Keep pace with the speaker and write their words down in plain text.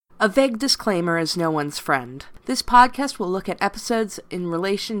A vague disclaimer is no one's friend. This podcast will look at episodes in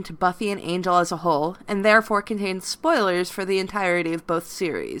relation to Buffy and Angel as a whole, and therefore contains spoilers for the entirety of both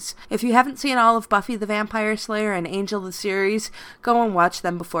series. If you haven't seen all of Buffy the Vampire Slayer and Angel the series, go and watch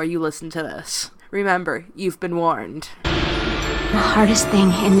them before you listen to this. Remember, you've been warned. The hardest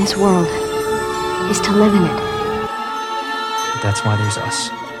thing in this world is to live in it. That's why there's us,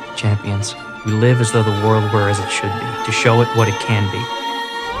 champions. We live as though the world were as it should be, to show it what it can be.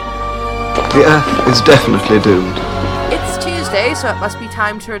 The Earth is definitely doomed. It's Tuesday, so it must be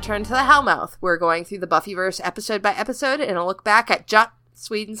time to return to the Hellmouth. We're going through the Buffyverse episode by episode and a look back at Jot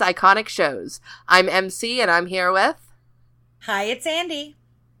Sweden's iconic shows. I'm Emcee, and I'm here with... Hi, it's Andie.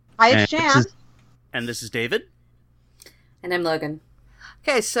 Hi, it's Jan. And this is David. And I'm Logan.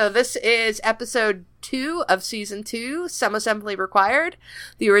 Okay, so this is episode 2 of season 2, Some Assembly Required.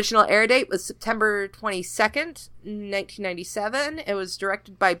 The original air date was September 22nd, 1997. It was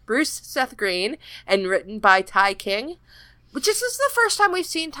directed by Bruce Seth Green and written by Ty King. Which is this the first time we've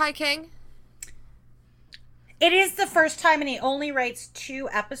seen Ty King? It is the first time, and he only writes 2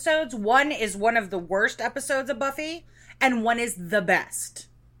 episodes. One is one of the worst episodes of Buffy, and one is the best.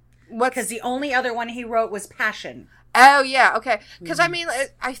 Because the only other one he wrote was Passion. Oh, yeah, okay. Because, I mean,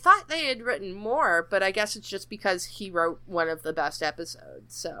 I thought they had written more, but I guess it's just because he wrote one of the best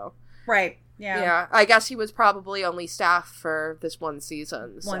episodes, so... Right, yeah. Yeah, I guess he was probably only staff for this one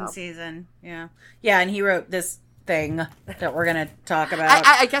season. So. One season, yeah. Yeah, and he wrote this thing that we're going to talk about.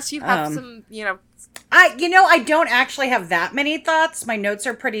 I guess you have some, I don't actually have that many thoughts. My notes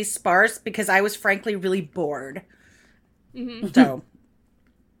are pretty sparse because I was frankly really bored. Mm-hmm. So,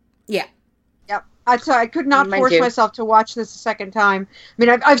 yeah. Yep. I could not force myself to watch this a second time. I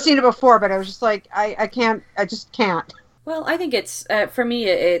mean, I've seen it before, but I was just like, I just can't. Well, I think it's, for me,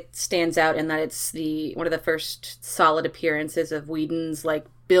 it stands out in that it's one of the first solid appearances of Whedon's,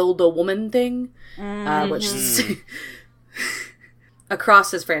 build a woman thing, which is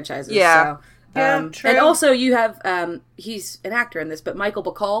across his franchises. Yeah. So, true. And also you have, he's an actor in this, but Michael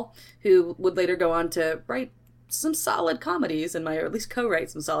Bacall, who would later go on to write some solid comedies or at least co-write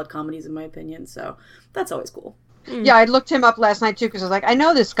some solid comedies in my opinion, so that's always cool. Yeah, I looked him up last night too because I was like, I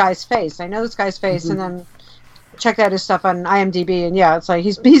know this guy's face, and then checked out his stuff on IMDb, and yeah, it's like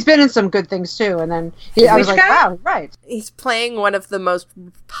he's been in some good things too, and then I was like, wow, right. He's playing one of the most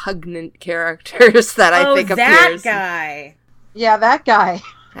repugnant characters that I think appears. that guy. Yeah, that guy.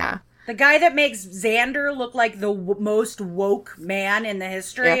 Yeah. The guy that makes Xander look like the most woke man in the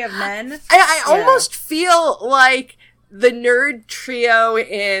history of men. I almost feel like the nerd trio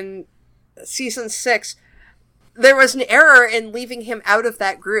in season 6, there was an error in leaving him out of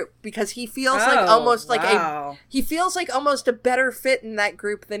that group because he feels almost a better fit in that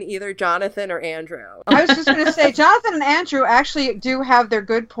group than either Jonathan or Andrew. I was just going to say, Jonathan and Andrew actually do have their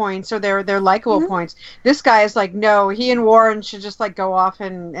good points or their likable points. This guy is like, no, he and Warren should just go off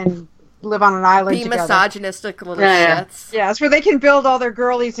and live on an island Be together. Misogynistic little shits. Yeah, it's where they can build all their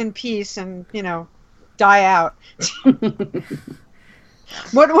girlies in peace and, die out.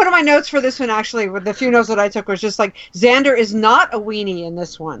 One of my notes for this one, actually, with the few notes that I took, was just Xander is not a weenie in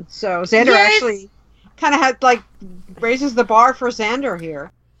this one. So Xander actually kind of raises the bar for Xander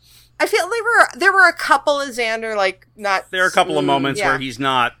here. I feel there were a couple of Xander, not... There are a couple of moments where he's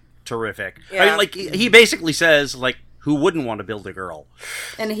not terrific. Yeah. I mean, he basically says, who wouldn't want to build a girl?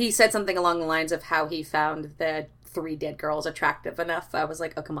 And he said something along the lines of how he found the 3 dead girls attractive enough. I was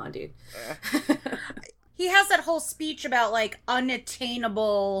like, oh, come on, dude. He has that whole speech about,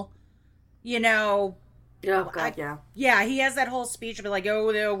 unattainable, Oh, God, yeah. Yeah, he has that whole speech about,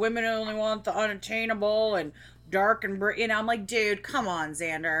 the women only want the unattainable and dark and... I'm like, dude, come on,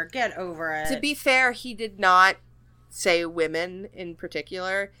 Xander. Get over it. To be fair, he did not say women in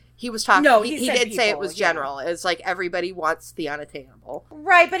particular. He was talking... No, he did say it was general. Yeah. It's everybody wants the unattainable.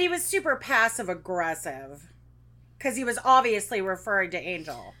 Right, but he was super passive-aggressive. Because he was obviously referring to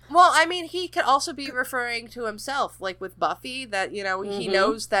Angel. Well, I mean, he could also be referring to himself, with Buffy, that, he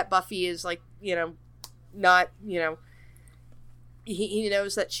knows that Buffy is, not, he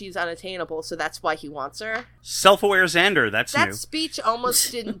knows that she's unattainable, so that's why he wants her. Self-aware Xander, that's new. That speech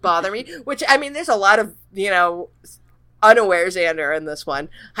almost didn't bother me, which, I mean, there's a lot of, unaware Xander in this one.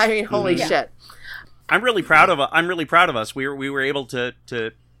 I mean, holy shit. I'm really proud of us. We were able to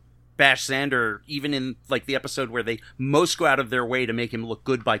bash Xander even in the episode where they most go out of their way to make him look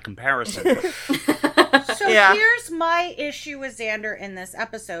good by comparison. So here's my issue with Xander in this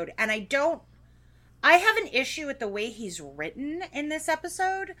episode, and I have an issue with the way he's written in this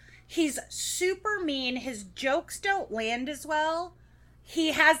episode. He's super mean. His jokes don't land as well.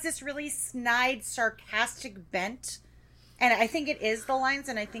 He has this really snide, sarcastic bent. And I think it is the lines,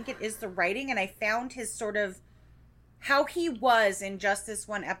 and I think it is the writing, and I found his sort of, how he was in just this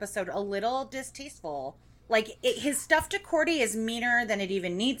one episode, a little distasteful. Like, his stuff to Cordy is meaner than it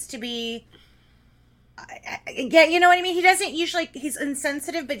even needs to be. Yeah, you know what I mean? He doesn't usually, he's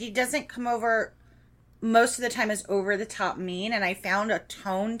insensitive, but he doesn't come over most of the time as over the top mean. And I found a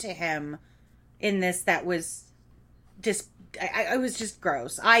tone to him in this that was just, I was just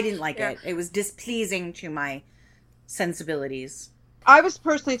gross. I didn't like it. It was displeasing to my sensibilities. I was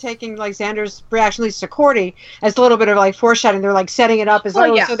personally taking like Xander's reaction, at least to Cordy, as a little bit of like foreshadowing. They're like setting it up as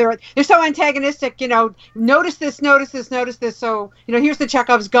so they're so antagonistic. You know, notice this. So here's the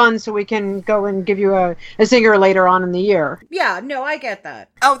Chekhov's gun, so we can go and give you a zinger later on in the year. Yeah, no, I get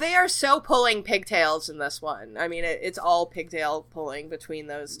that. Oh, they are so pulling pigtails in this one. I mean, it's all pigtail pulling between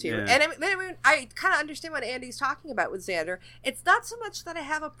those two. Yeah. And I mean, I kind of understand what Andie's talking about with Xander. It's not so much that I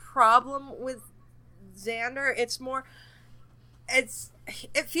have a problem with Xander. It's more.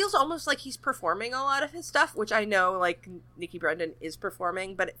 It feels almost like he's performing a lot of his stuff, which I know, like, Nikki Brendan is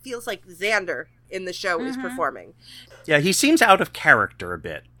performing, but it feels like Xander in the show is performing. Yeah, he seems out of character a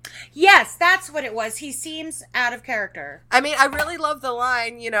bit. Yes, that's what it was. He seems out of character. I mean, I really love the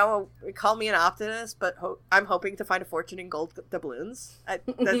line, call me an optimist, but I'm hoping to find a fortune in gold doubloons.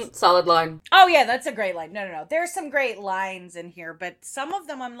 That's solid line. Oh, yeah, that's a great line. No. There's some great lines in here, but some of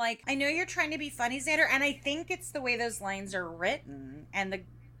them I'm like, I know you're trying to be funny, Xander, and I think it's the way those lines are written. And the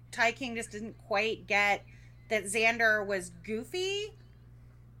Ty King just didn't quite get that Xander was goofy.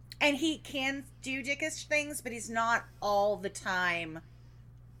 And he can do dickish things, but he's not all the time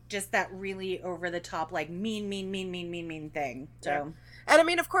just that really over the top, like mean thing. So, yeah. And I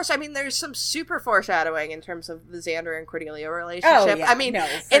mean, of course, there's some super foreshadowing in terms of the Xander and Cordelia relationship. Oh, yeah. I mean,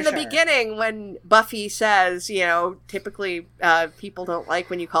 in the beginning, when Buffy says, typically people don't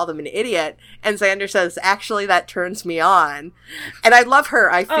like when you call them an idiot, and Xander says, actually, that turns me on. And I love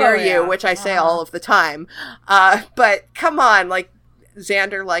her, I fear you, which I say all of the time. But come on, like,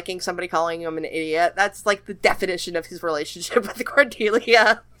 Xander liking somebody calling him an idiot, that's like the definition of his relationship with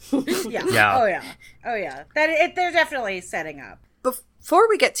Cordelia. Yeah. Oh yeah. They're definitely setting up. Before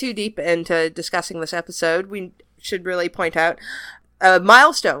we get too deep into discussing this episode, we should really point out a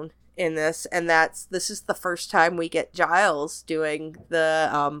milestone in this, and this is the first time we get Giles doing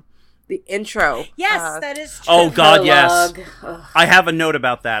the intro. Yes, that is true. Oh God, yes. I have a note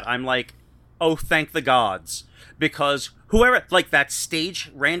about that. I'm like, oh, thank the gods. Because whoever, like that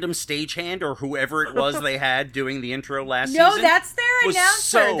random stagehand or whoever it was they had doing the intro last season. No, that's their announcer.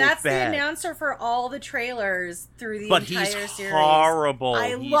 So that's bad. The announcer for all the trailers through the but entire he's series. Horrible.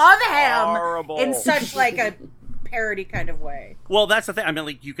 I he's love him horrible. In such like a parody kind of way. Well, that's the thing. I mean,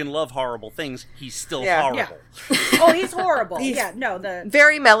 like, you can love horrible things. He's still horrible. Yeah. Oh, he's horrible. The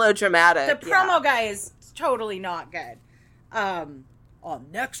very melodramatic. The promo guy is totally not good. On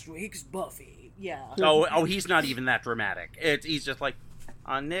next week's Buffy. Yeah. Oh, he's not even that dramatic. He's just like,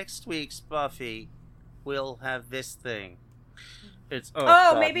 on next week's Buffy, we'll have this thing. It's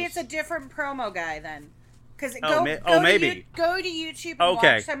maybe it's a different promo guy then. Because maybe go to YouTube and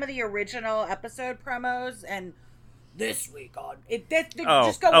watch some of the original episode promos, and this week on it.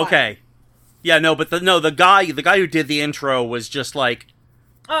 Just go watch. Okay. Yeah, no, but the guy who did the intro was just like,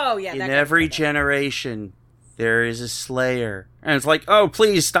 oh yeah, in every generation there is a Slayer. And it's like, oh,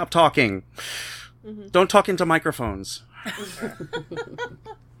 please stop talking. Mm-hmm. Don't talk into microphones.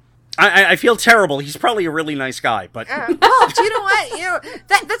 I feel terrible. He's probably a really nice guy, but... Well, do you know what?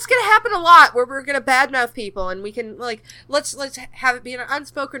 That's going to happen a lot, where we're going to badmouth people, and we can, like, let's have it be an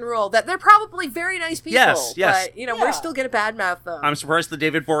unspoken rule that they're probably very nice people. Yes. But, we're still going to badmouth them. I'm surprised the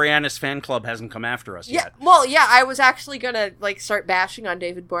David Boreanaz fan club hasn't come after us yet. Well, yeah, I was actually going to, like, start bashing on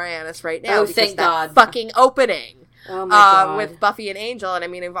David Boreanaz right now. Oh, thank God. Fucking opening. Oh my God. With Buffy and Angel, and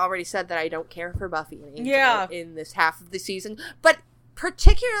I've already said that I don't care for Buffy and Angel in this half of the season, but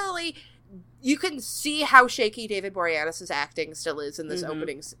particularly, you can see how shaky David Boreanaz's acting still is in this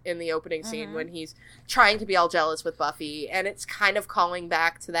opening scene when he's trying to be all jealous with Buffy, and it's kind of calling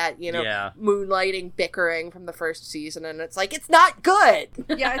back to that, moonlighting bickering from the first season, and it's like, it's not good.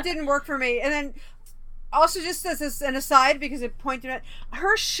 Yeah, it didn't work for me. And then also, just as an aside, because it pointed at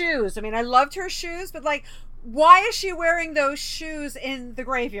her shoes. I mean, I loved her shoes, but like, why is she wearing those shoes in the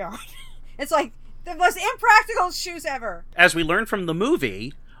graveyard? It's like the most impractical shoes ever. As we learned from the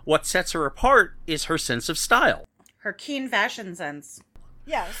movie, what sets her apart is her sense of style. Her keen fashion sense.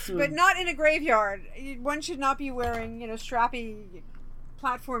 Yes, but not in a graveyard. One should not be wearing, strappy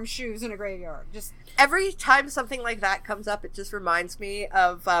platform shoes in a graveyard. Just every time something like that comes up, it just reminds me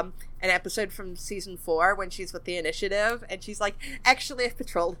of an episode from season 4 when she's with the Initiative, and she's like, actually, I've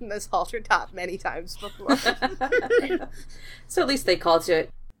patrolled in this halter top many times before. So at least they called to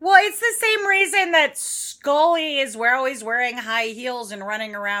it. Well, it's the same reason that Scully is always wearing high heels and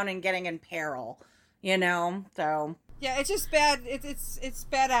running around and getting in peril, you know? So yeah, it's just bad. It's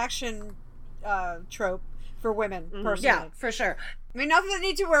bad action trope for women, personally. Yeah, for sure. I mean, not that they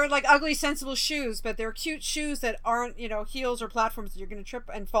need to wear like ugly, sensible shoes, but they're cute shoes that aren't, heels or platforms that you're going to trip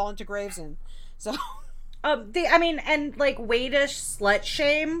and fall into graves in. So, and like way to slut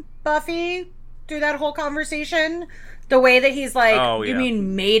shame Buffy through that whole conversation. The way that he's like, you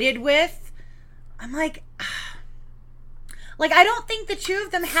mean mated with? I'm like, I don't think the two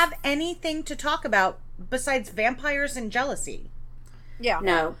of them have anything to talk about besides vampires and jealousy. Yeah.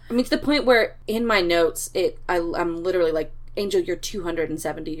 No. I mean, to the point where in my notes, I'm literally like, Angel, you're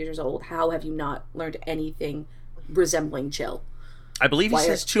 270 years old. How have you not learned anything resembling chill? I believe he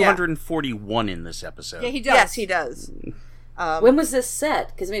says 241 in this episode. Yeah, he does. Yes, he does. When was this set?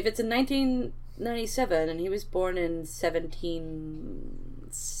 Because, I mean, if it's in 1997 and he was born in 17...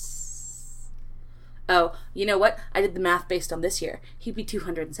 Oh, you know what? I did the math based on this year. He'd be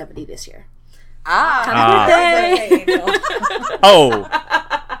 270 this year. Happy birthday! Oh.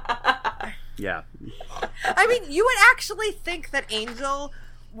 Yeah. I mean, you would actually think that Angel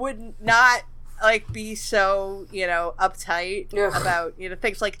would not be so, uptight about,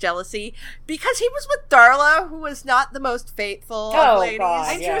 things like jealousy, because he was with Darla, who was not the most faithful of ladies.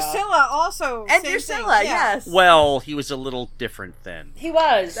 God, and Drusilla also. And Drusilla, yes. Well, he was a little different then. He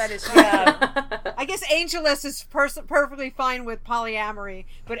was. That is true. I guess Angelus is perfectly fine with polyamory,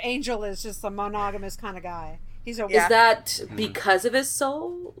 but Angel is just a monogamous kind of guy. He's a Is that because of his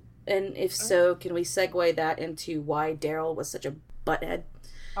soul? And if so, can we segue that into why Daryl was such a butthead?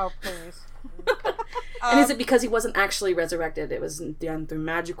 Oh, please. And is it because he wasn't actually resurrected? It was done through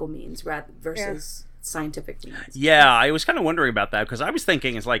magical means versus scientific means. Yeah, I was kind of wondering about that, because I was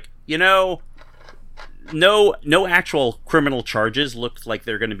thinking, it's like, no actual criminal charges looked like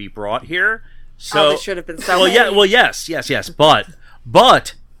they're going to be brought here. So there should have been so many. Yes.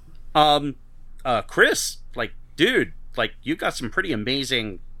 But Chris, dude, you got some pretty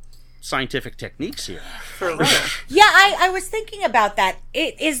amazing scientific techniques here. For real. Yeah, I was thinking about that.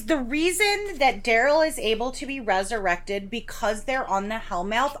 It is the reason that Daryl is able to be resurrected because they're on the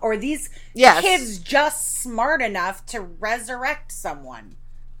Hellmouth, or these kids just smart enough to resurrect someone?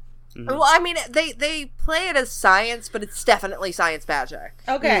 Mm-hmm. Well, I mean, they play it as science, but it's definitely science magic.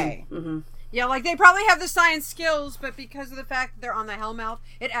 Okay. Mm-hmm. Yeah, they probably have the science skills, but because of the fact that they're on the Hellmouth,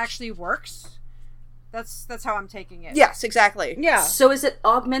 it actually works. That's how I'm taking it. Yes, exactly. Yeah. So is it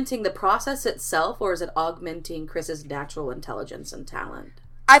augmenting the process itself, or is it augmenting Chris's natural intelligence and talent?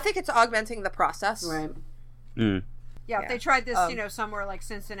 I think it's augmenting the process. Right. Mm. Yeah, if they tried this, somewhere like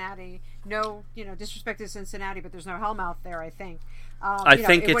Cincinnati, no, disrespect to Cincinnati, but there's no Hellmouth there, I think. I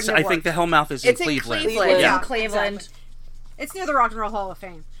think the Hellmouth is in Cleveland. Yeah. In Cleveland. Exactly. It's near the Rock and Roll Hall of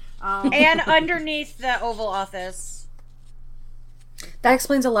Fame. And underneath the Oval Office. That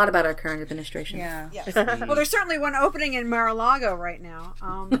explains a lot about our current administration. Yeah. Yes. Well, there's certainly one opening in Mar-a-Lago right now.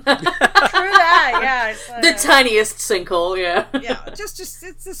 True that, yeah. The tiniest sinkhole, yeah. Yeah, just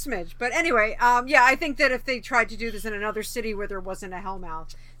it's a smidge. But anyway, I think that if they tried to do this in another city where there wasn't a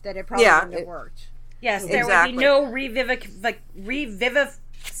Hellmouth, that it probably wouldn't have worked. Yes, there would be no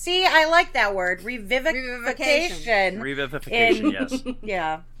See, I like that word. Revivification. Revivification, yes.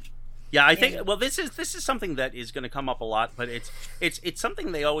 Yeah. Yeah, I think. Well, this is something that is going to come up a lot, but it's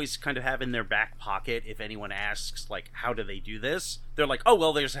something they always kind of have in their back pocket. If anyone asks, how do they do this? They're like, oh,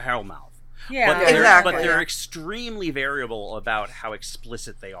 well, there's a Hellmouth. Yeah, but they're extremely variable about how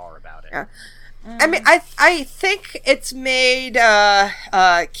explicit they are about it. Yeah. I mean, I think it's made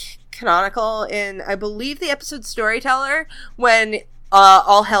canonical in, I believe, the episode Storyteller, when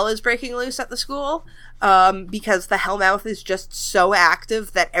all hell is breaking loose at the school. Because the Hellmouth is just so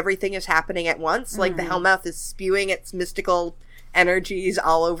active that everything is happening at once. The Hellmouth is spewing its mystical energies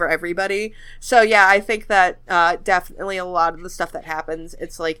all over everybody. So yeah, I think that definitely a lot of the stuff that happens,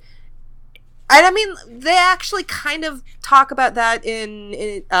 it's and I mean, they actually kind of talk about that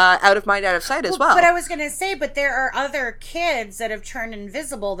in Out of Mind, Out of Sight as well. But I was going to say, but there are other kids that have turned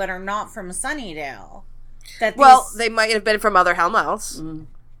invisible that are not from Sunnydale. They might have been from other Hellmouths. Mm.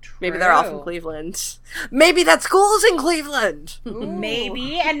 Maybe they're all from Cleveland. Maybe that school's in Cleveland. Ooh.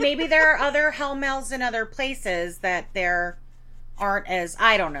 Maybe. And maybe there are other Hellmouths in other places that there aren't as...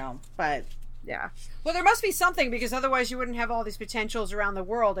 I don't know. But Yeah. Well, there must be something, because otherwise you wouldn't have all these potentials around the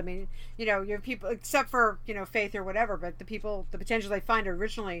world. I mean, you have people, except for, Faith or whatever, but the potential they find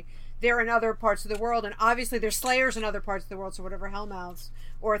originally, they're in other parts of the world, and obviously there's slayers in other parts of the world, so whatever Hellmouths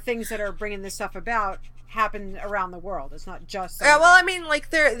or things that are bringing this stuff about happen around the world. It's not just... Yeah, well, I mean, like,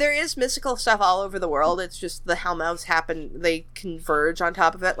 there is mystical stuff all over the world. It's just the Hellmouths happen, they converge on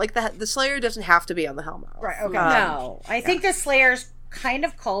top of it. Like, the Slayer doesn't have to be on the Hellmouth. Right, okay. No. I think the Slayer's kind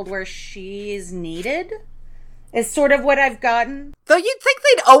of called where she's needed, is sort of what I've gotten. Though you'd think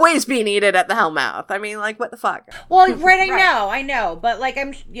they'd always be needed at the Hellmouth. I mean, like, what the fuck? Well, right, I know, but, like,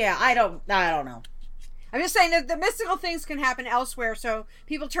 I don't know. I'm just saying that the mystical things can happen elsewhere, so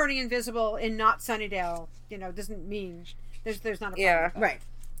people turning invisible in not Sunnydale, doesn't mean there's not a problem. Yeah, right.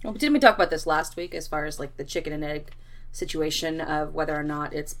 Well, didn't we talk about this last week as far as, like, the chicken and egg situation of whether or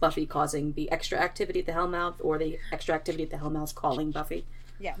not it's Buffy causing the extra activity at the Hellmouth or the extra activity at the Hellmouth calling Buffy?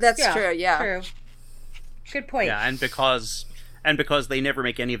 Yeah. That's true, yeah. True. Good point. Yeah, and because they never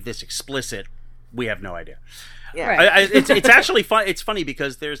make any of this explicit, we have no idea. Yeah. Right. It's actually fun. It's funny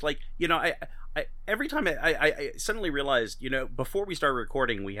because there's like, every time I suddenly realized, before we started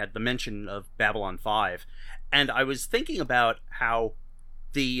recording, we had the mention of Babylon 5, and I was thinking about how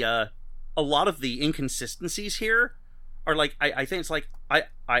a lot of the inconsistencies here are like, I think it's like,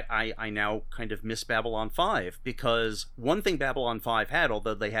 I now kind of miss Babylon 5, because one thing Babylon 5 had,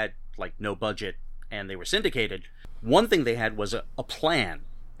 although they had like no budget and they were syndicated, one thing they had was a plan.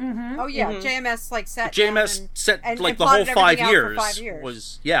 Mm-hmm. Oh yeah, mm-hmm. JMS set like the whole 5 years, 5 years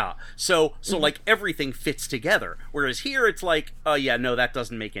was so mm-hmm. like everything fits together, whereas here it's like, oh yeah, no, that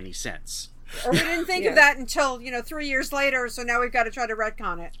doesn't make any sense. Or we didn't think of that until 3 years later, so now we've got to try to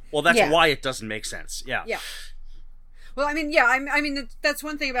retcon it. Well, that's why it doesn't make sense. Yeah. Well, I mean, that's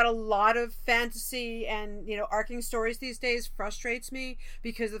one thing about a lot of fantasy and, arcing stories these days frustrates me,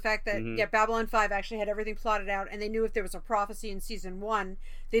 because the fact that, Babylon 5 actually had everything plotted out, and they knew if there was a prophecy in season 1,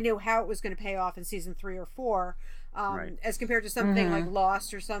 they knew how it was going to pay off in season 3 or 4, right. As compared to something like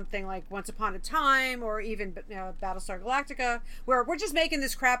Lost or something like Once Upon a Time, or even Battlestar Galactica, where we're just making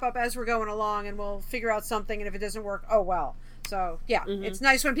this crap up as we're going along, and we'll figure out something, and if it doesn't work, oh well. So, it's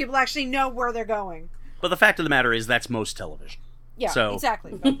nice when people actually know where they're going. But the fact of the matter is that's most television. Yeah, so.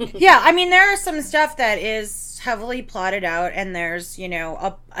 Exactly. There are some stuff that is heavily plotted out, and there's,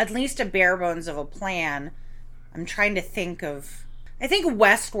 at least a bare bones of a plan. I'm trying to think of... I think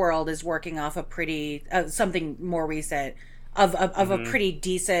Westworld is working off a pretty... something more recent of a pretty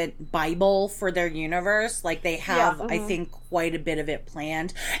decent Bible for their universe. Like, they have, I think, quite a bit of it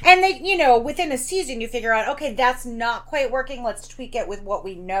planned. And they, within a season, you figure out, okay, that's not quite working. Let's tweak it with what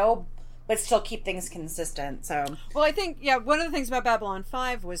we know, but still keep things consistent. So, well, I think one of the things about Babylon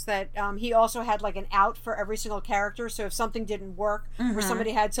 5 was that he also had like an out for every single character. So if something didn't work or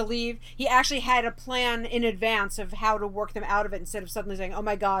somebody had to leave, he actually had a plan in advance of how to work them out of it, instead of suddenly saying, "Oh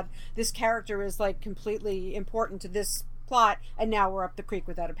my God, this character is like completely important to this plot, and now we're up the creek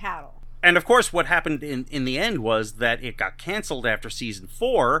without a paddle." And of course, what happened in the end was that it got canceled after season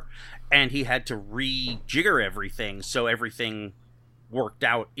 4, and he had to rejigger everything, so everything worked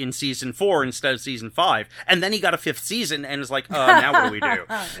out in season 4 instead of season 5, and then he got a 5th season and was like, now what do we do?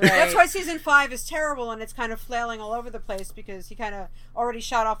 Right. That's why season 5 is terrible, and it's kind of flailing all over the place, because he kind of already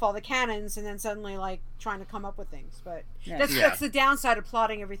shot off all the cannons and then suddenly like trying to come up with things. But that's the downside of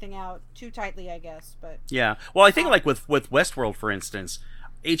plotting everything out too tightly, I guess. But well, I think like with Westworld, for instance,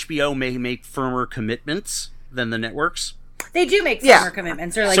 HBO may make firmer commitments than the networks. They do make firmer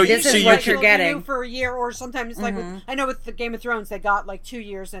commitments. They're like, so this is what you're getting for a year, or sometimes like I know with the Game of Thrones, they got like 2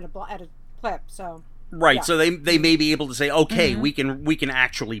 years at a clip. So so they may be able to say, okay, we can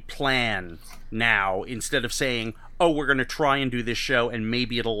actually plan now, instead of saying, oh, we're going to try and do this show and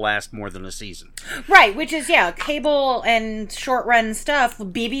maybe it'll last more than a season. Right, which is cable and short run stuff,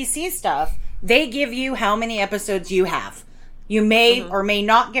 BBC stuff. They give you how many episodes you have. You may or may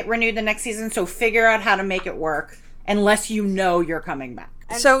not get renewed the next season, so figure out how to make it work. Unless you know you're coming back.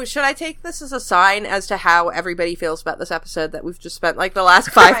 So should I take this as a sign as to how everybody feels about this episode that we've just spent like the last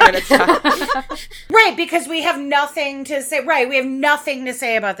 5 minutes on? Right, because we have nothing to say. Right, we have nothing to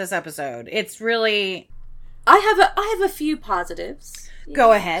say about this episode. It's really... I have a few positives.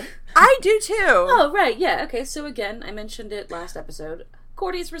 Go ahead. I do too. Oh, right, yeah. Okay, so again, I mentioned it last episode.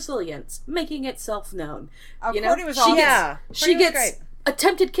 Cordy's resilience, making itself known. Cordy was awesome. She gets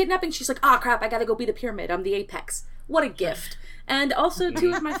attempted kidnapping. She's like, oh crap, I gotta go be the pyramid. I'm the apex. What a gift. And also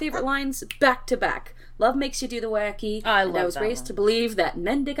 2 of my favorite lines back to back. Love makes you do the wacky. I was raised to believe that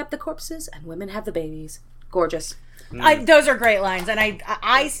men dig up the corpses and women have the babies. Gorgeous. Those are great lines, and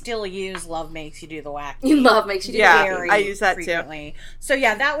I still use "Love makes you do the wacky." Love makes you do the wacky. I use that frequently. So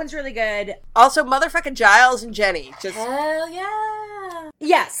yeah, that one's really good. Also, motherfucking Giles and Jenny. Just hell yeah.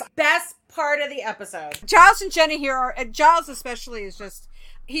 Yes, best part of the episode. Giles and Jenny here are, and Giles especially is just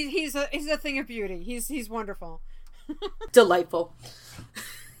he's a thing of beauty. He's wonderful. Delightful.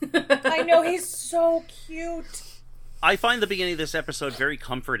 I know, he's so cute. I find the beginning of this episode very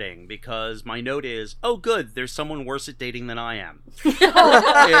comforting because my note is, oh good, there's someone worse at dating than I am.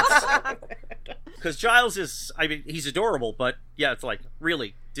 Because Giles is, I mean, he's adorable, but yeah, it's like,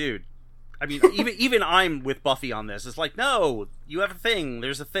 really, dude. I mean, even I'm with Buffy on this. It's like, no, you have a thing,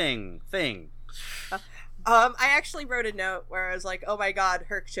 there's a thing. I actually wrote a note where I was like, oh my god,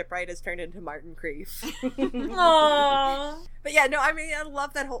 Herc Shipwright has turned into Martin Creef. Aww. But yeah, no, I mean, I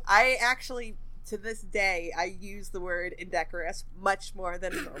love that whole, I actually, to this day, I use the word indecorous much more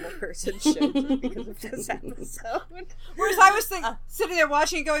than a normal person should because of this episode. Whereas I was sitting there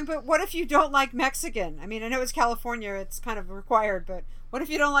watching and going, but what if you don't like Mexican? I mean, I know it's California, it's kind of required, but what if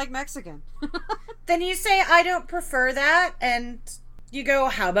you don't like Mexican? Then you say, I don't prefer that, and you go,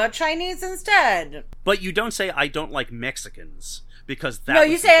 how about Chinese instead? But you don't say, I don't like Mexicans, because that No,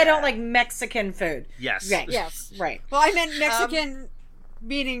 you say, I don't like Mexican food. Yes. Right. Yes. Right. Well, I meant Mexican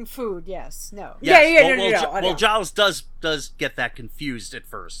meaning food, yes. No. Yes. Well, Giles does get that confused at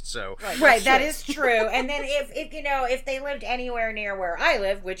first, so... Right, that is true. And then if they lived anywhere near where I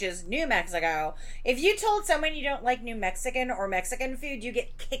live, which is New Mexico, if you told someone you don't like New Mexican or Mexican food, you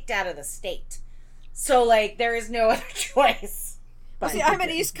get kicked out of the state. So, like, there is no other choice. Well, see, I'm an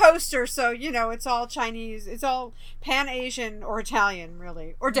East Coaster, so, it's all Chinese. It's all Pan-Asian or Italian,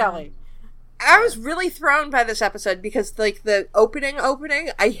 really. Or deli. I was really thrown by this episode because, like, the opening,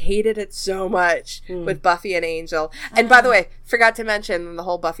 I hated it so much with Buffy and Angel. And by the way, forgot to mention the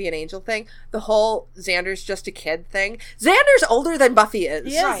whole Buffy and Angel thing, the whole Xander's just a kid thing. Xander's older than Buffy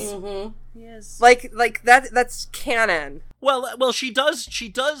is. Yes. Right. Mm-hmm. Yes. Like that's canon. Well, she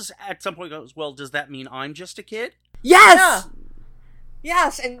does at some point goes, well, does that mean I'm just a kid? Yes! Yeah.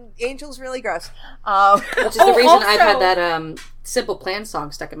 Yes, and Angel's really gross. Which is the reason I've had that Simple Plan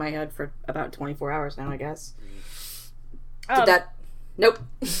song stuck in my head for about 24 hours now, I guess. Did that... Nope.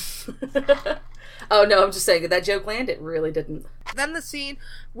 Oh, no, I'm just saying, did that joke land? It really didn't. Then the scene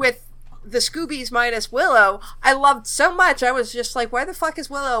with the Scoobies minus Willow, I loved so much. I was just like, why the fuck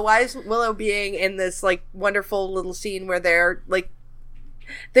is Willow? Why isn't Willow being in this, like, wonderful little scene where they're, like,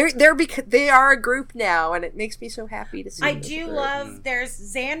 they are a group now, and it makes me so happy to see. I do love. There's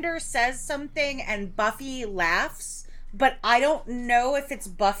Xander says something and Buffy laughs, but I don't know if it's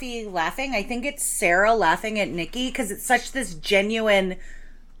Buffy laughing. I think it's Sarah laughing at Nikki because it's such this genuine.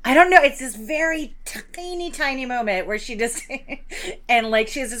 I don't know. It's this very tiny moment where she just and like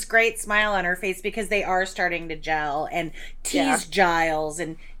she has this great smile on her face because they are starting to gel and tease Giles.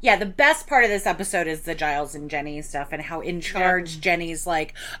 And yeah, the best part of this episode is the Giles and Jenny stuff and how in charge Jenny's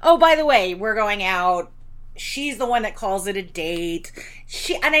like, oh, by the way, we're going out. She's the one that calls it a date.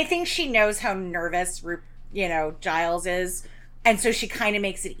 And I think she knows how nervous, Giles is. And so she kind of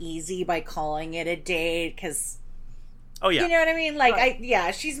makes it easy by calling it a date because... Oh yeah, you know what I mean.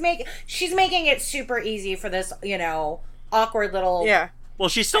 Like she's making it super easy for this, awkward little. Yeah. Well,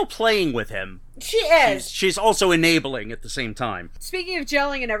 she's still playing with him. She is. She's also enabling at the same time. Speaking of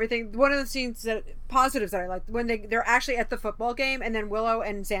gelling and everything, one of the scenes positives that I liked when they're actually at the football game and then Willow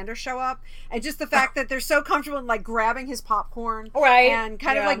and Xander show up and just the fact that they're so comfortable in like grabbing his popcorn, right? And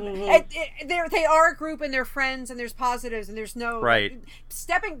kind of like they are a group and they're friends and there's positives and there's no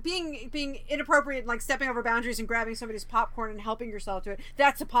being inappropriate, like stepping over boundaries and grabbing somebody's popcorn and helping yourself to it.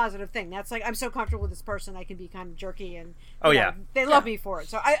 That's a positive thing. That's like I'm so comfortable with this person I can be kind of jerky and they love me for it.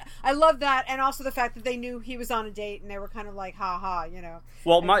 So I love that, and also the fact that they knew he was on a date and they were kind of like ha ha,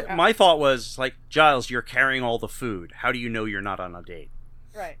 Well, my thought was like, Giles, you're carrying all the food. How do you know you're not on a date?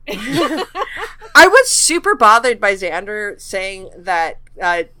 Right. I was super bothered by Xander saying that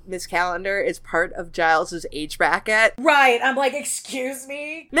Miss Calendar is part of Giles's age bracket. Right. I'm like, excuse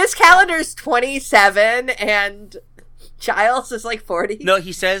me? Miss Calendar's 27 and Giles is like 40. No,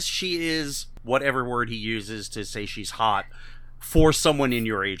 he says she is whatever word he uses to say she's hot for someone in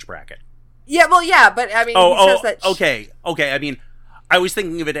your age bracket. Yeah, well, yeah, but I mean, he says that. Okay. I mean, I was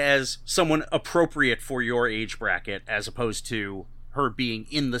thinking of it as someone appropriate for your age bracket as opposed to her being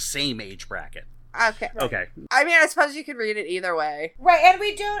in the same age bracket. Okay. Right. Okay. I mean, I suppose you could read it either way. Right, and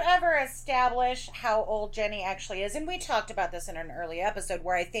we don't ever establish how old Jenny actually is, and we talked about this in an early episode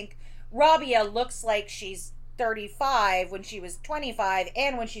where I think Rabia looks like she's 35 when she was 25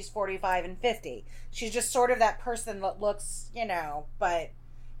 and when she's 45 and 50. She's just sort of that person that looks, but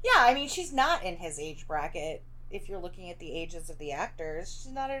yeah, I mean, she's not in his age bracket. if you're looking at the ages of the actors.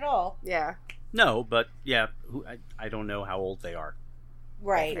 She's not at all. Yeah. No, but yeah, I don't know how old they are.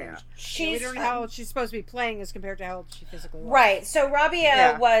 Right. Yeah. We don't know how old she's supposed to be playing as compared to how old she physically was. Right. So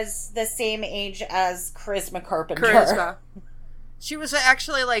Rabia was the same age as Charisma Carpenter. Charisma. She was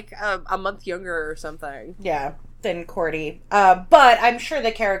actually like a month younger or something. Yeah, than Cordy. But I'm sure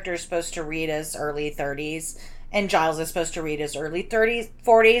the character is supposed to read as early 30s, and Giles is supposed to read as early 30s,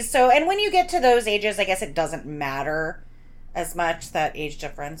 40s. So, and when you get to those ages, I guess it doesn't matter as much, that age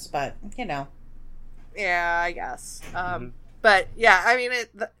difference, but, you know. Yeah, I guess. But, yeah, I mean,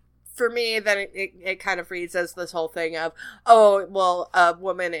 for me, then it kind of reads as this whole thing of, oh, well, a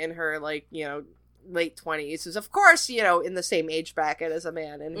woman in her, like, you know, late 20s is, of course, you know, in the same age bracket as a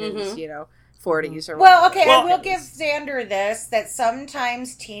man in his, you know, 40s or well, okay, I will give Xander this, that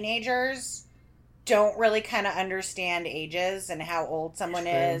sometimes teenagers don't really kind of understand ages and how old someone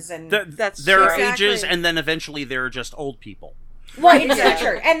is, and that's there are ages, and then eventually there are just old people. Right,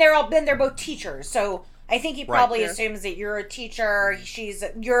 teacher, and they're both teachers. So I think he probably assumes that you're a teacher,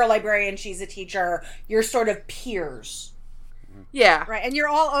 you're a librarian, she's a teacher, you're sort of peers. Yeah. Right. And you're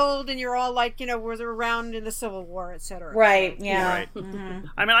all old and you're all like, you know, were around in the Civil War, etc. Right. Yeah. Right.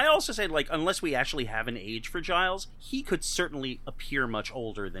 I mean, I also say, like, unless we actually have an age for Giles, he could certainly appear much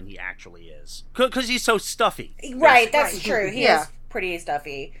older than he actually is. Because he's so stuffy. Right. That's true. He is pretty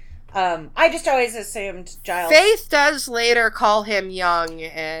stuffy. I just always assumed Giles... Faith does later call him young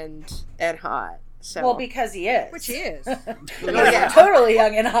and hot. So. Well, because he is. Which he is. Totally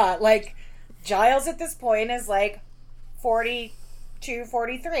young and hot. Like, Giles at this point is like 42,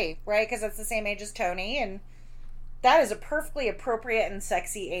 43, right? Because that's the same age as Tony, and that is a perfectly appropriate and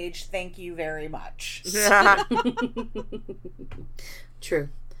sexy age. Thank you very much. True.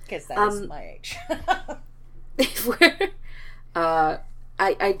 Because that is my age.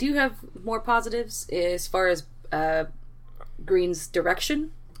 I do have more positives as far as Green's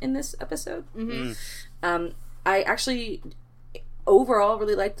direction in this episode. I actually overall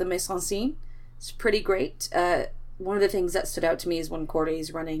really liked the mise en scene. It's pretty great. One of the things that stood out to me is when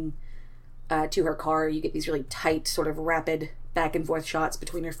Cordy's running to her car, you get these really tight, sort of rapid back and forth shots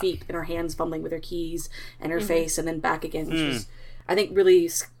between her feet and her hands fumbling with her keys and her face, and then back again, which is, I think, really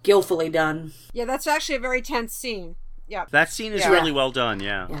skillfully done. Yeah, that's actually a very tense scene. Yeah, that scene is really well done.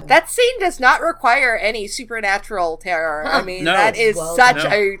 Yeah, that scene does not require any supernatural terror. I mean, that is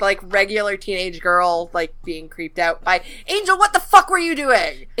a like regular teenage girl like being creeped out by Angel. What the fuck were you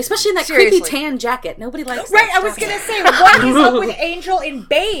doing? Especially in that creepy tan jacket. Nobody likes. Right, I was gonna say, what is up with Angel in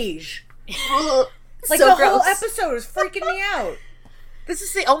beige? Like so the whole episode is freaking me out. This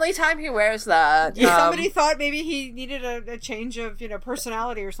is the only time he wears that. Somebody thought maybe he needed a change of, you know,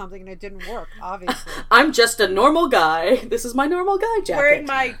 personality or something, and it didn't work, obviously. I'm just a normal guy. This is my normal guy jacket. Wearing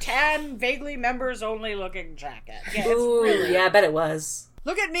my tan, vaguely members-only looking jacket. Yeah, ooh, I bet it was.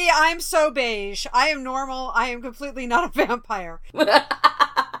 Look at me, I'm so beige. I am normal. I am completely not a vampire. Am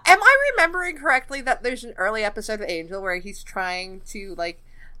I remembering correctly that there's an early episode of Angel where he's trying to, like,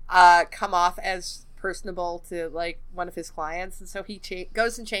 come off as personable to like one of his clients, and so he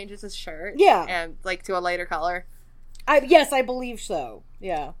goes and changes his shirt and like to a lighter color? Yes, I believe so.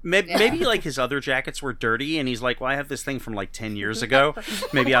 Yeah. Maybe like his other jackets were dirty and he's like, well, I have this thing from like 10 years ago,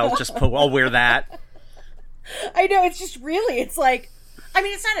 maybe I'll wear that. I know, it's just really, it's like, I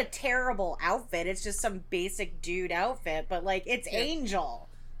mean, it's not a terrible outfit, it's just some basic dude outfit, but like it's Angel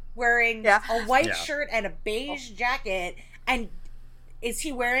wearing a white shirt and a beige jacket, and is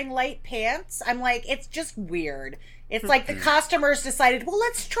he wearing light pants? I'm like, it's just weird. It's like the costumers decided, well,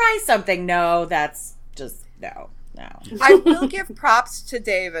 let's try something. No, that's just, no. I will give props to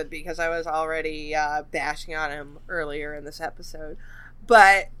David because I was already bashing on him earlier in this episode.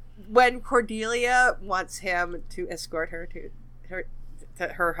 But when Cordelia wants him to escort her to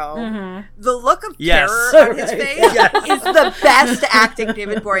her home, the look of terror on his face is the best acting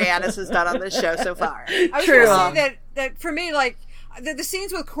David Boreanaz has done on this show so far. I was going to say that for me, like, the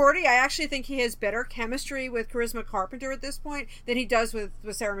scenes with Cordy, I actually think he has better chemistry with Charisma Carpenter at this point than he does with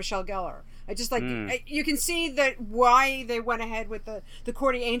Sarah Michelle Gellar. I just like you can see that why they went ahead with the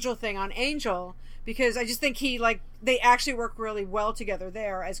Cordy Angel thing on Angel, because I just think they actually work really well together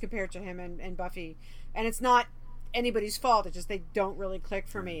there as compared to him and Buffy, and it's not anybody's fault. It's just they don't really click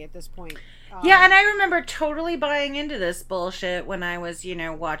for me at this point. Yeah, and I remember totally buying into this bullshit when I was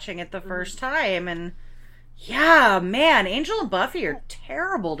watching it the first time, and. Yeah, man, Angel and Buffy are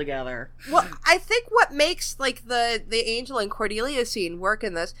terrible together. Well, I think what makes like the Angel and Cordelia scene work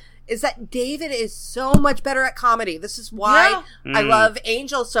in this is that David is so much better at comedy. This is why I love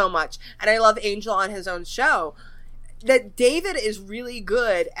Angel so much, and I love Angel on his own show. that David is really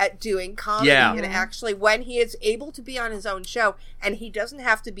good at doing comedy, and actually when he is able to be on his own show and he doesn't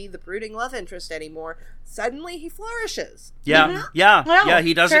have to be the brooding love interest anymore, suddenly he flourishes. Yeah,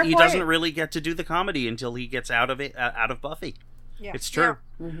 he doesn't really get to do the comedy until he gets out of Buffy. Yeah. It's true.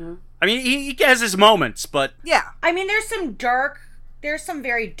 Yeah. Mm-hmm. I mean, he has his moments, but I mean, there's some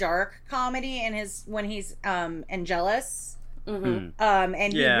very dark comedy in his when he's Angelus. Mm-hmm.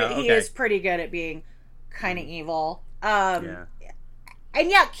 And he is pretty good at being kind of evil. And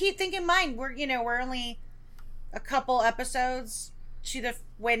keep in mind we're only a couple episodes to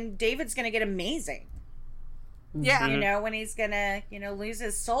when David's gonna get amazing. Yeah. When he's gonna lose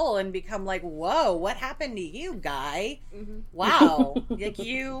his soul and become like, whoa, what happened to you, guy? Mm-hmm. Wow. Like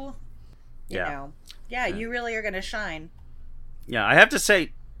you really are gonna shine. Yeah, I have to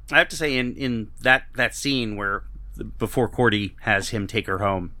say in that scene where before Cordy has him take her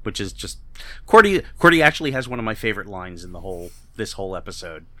home, which is just Cordy actually has one of my favorite lines in this whole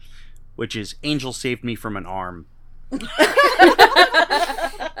episode, which is "Angel saved me from an arm."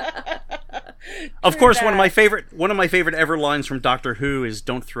 Of course, one of my favorite ever lines from Doctor Who is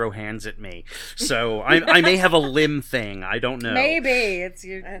 "Don't throw hands at me." So I may have a limb thing. I don't know. Maybe it's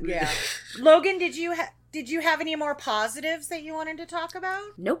you. Yeah. Logan, did you have any more positives that you wanted to talk about?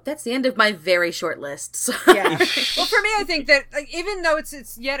 Nope, that's the end of my very short list. So. Yeah. Well, for me, I think that even though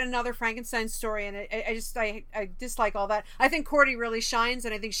it's yet another Frankenstein story, and I dislike all that, I think Cordy really shines,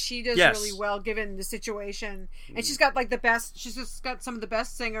 and I think she does really well given the situation. And she's got she's just got some of the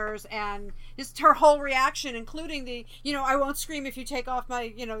best singers, and just her whole reaction, including the, I won't scream if you take off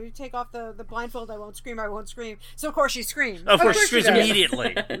you take off the blindfold, I won't scream. So of course she screams. Of course she screams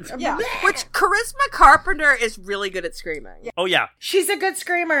immediately. Yeah. Which Charisma Carpenter is really good at screaming. Yeah. Oh yeah. She's a good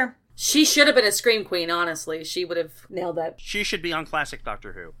screamer. She should have been a scream queen, honestly. She would have nailed that. She should be on classic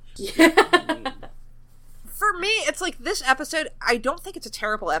Doctor Who. Yeah. For me, it's like this episode, I don't think it's a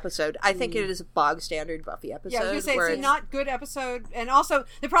terrible episode. I think it is a bog standard Buffy episode. Yeah, I was going to say, it's a not good episode. And also,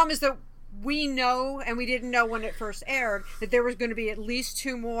 the problem is that we know, and we didn't know when it first aired, that there was going to be at least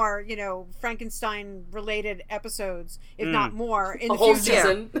 2 more, Frankenstein-related episodes, if not more, in the whole future.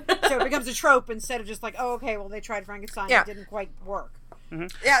 Season. So it becomes a trope instead of just like, oh, okay, well, they tried Frankenstein, it didn't quite work. Mm-hmm.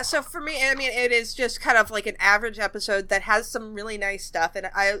 Yeah, so for me, I mean, it is just kind of like an average episode that has some really nice stuff, and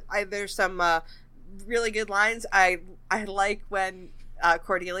I there's some really good lines. I like when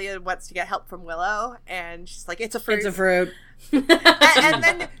Cordelia wants to get help from Willow, and she's like, "It's a fruit." It's a fruit. and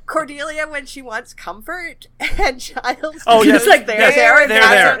then Cordelia, when she wants comfort, and Giles, just like there, and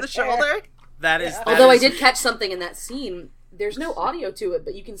there on the shoulder. That is. Although I did catch something in that scene. There's no audio to it,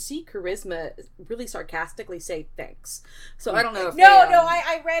 but you can see Charisma really sarcastically say thanks. So I don't know if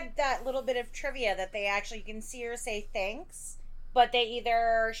I read that little bit of trivia that they actually, you can see her say thanks, but she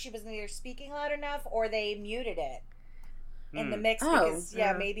wasn't either speaking loud enough or they muted it in the mix because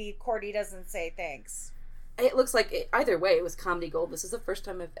maybe Cordy doesn't say thanks. It looks like either way it was comedy gold. This is the first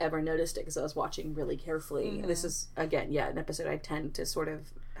time I've ever noticed it because I was watching really carefully. Mm-hmm. This is again, an episode I tend to sort of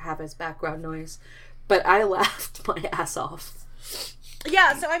have as background noise. But I laughed my ass off.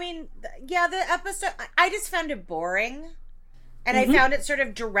 Yeah, so I mean, the episode, I just found it boring. And I found it sort of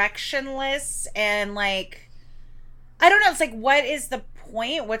directionless and like, I don't know, it's like, what is the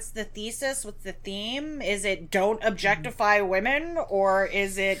point? What's the thesis? What's the theme? Is it don't objectify women? Or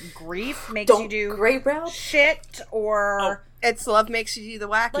is it grief makes you do gray brow shit? Or... It's love makes you do the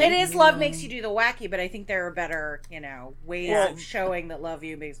wacky. Well, it is love makes you do the wacky, but I think there are better, ways of showing that love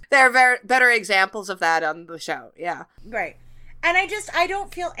you makes. There are better examples of that on the show. Yeah, right. And I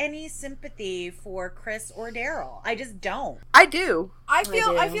don't feel any sympathy for Chris or Daryl. I just don't. I do. I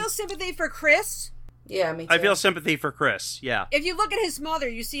feel sympathy for Chris. Yeah, me too. I feel sympathy for Chris. Yeah. If you look at his mother,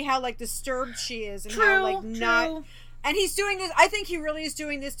 you see how disturbed she is, and how not. And he's doing this, I think he really is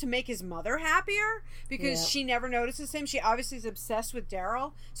doing this to make his mother happier, because she never notices him. She obviously is obsessed with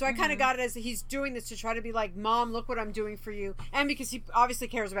Daryl. So I kind of got it as he's doing this to try to be like, Mom, look what I'm doing for you. And because he obviously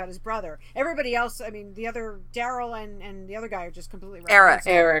cares about his brother. Everybody else, I mean, the other, Daryl and the other guy are just completely Eric,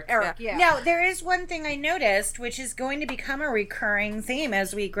 yeah. Now, there is one thing I noticed, which is going to become a recurring theme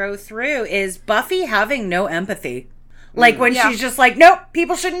as we grow through, is Buffy having no empathy. Like when she's just like, nope,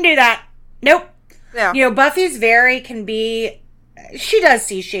 people shouldn't do that. Nope. Yeah. Buffy's she does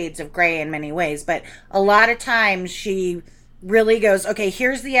see shades of gray in many ways, but a lot of times she really goes, okay,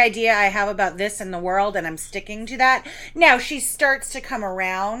 here's the idea I have about this in the world, and I'm sticking to that. Now, she starts to come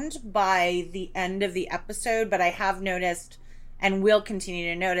around by the end of the episode, but I have noticed, and will continue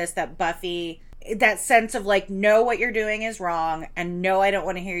to notice, that Buffy, that sense of no, what you're doing is wrong, and no, I don't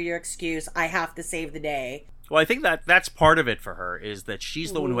want to hear your excuse, I have to save the day. Well, I think that's part of it for her, is that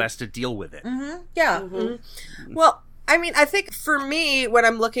she's the one who has to deal with it. Mm-hmm. Yeah. Mm-hmm. Well, I mean, I think for me, when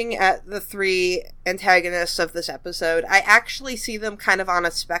I'm looking at the three antagonists of this episode, I actually see them kind of on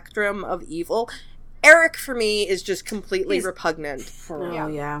a spectrum of evil. Eric, for me, is just completely repugnant.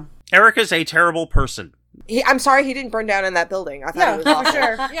 Yeah. Eric is a terrible person. I'm sorry he didn't burn down in that building. I thought he was awful. For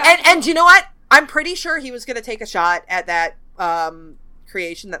sure. And you know what? I'm pretty sure he was going to take a shot at that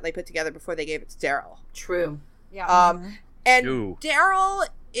creation that they put together before they gave it to Daryl. True. Yeah. And Ooh. Daryl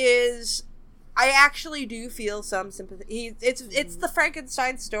is... I actually do feel some sympathy. It's the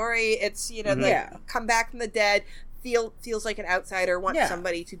Frankenstein story. It's, the come back from the dead, feels like an outsider, wants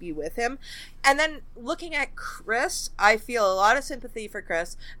somebody to be with him. And then looking at Chris, I feel a lot of sympathy for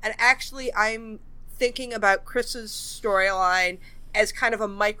Chris. And actually, I'm thinking about Chris's storyline as kind of a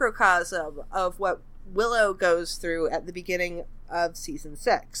microcosm of what Willow goes through at the beginning of season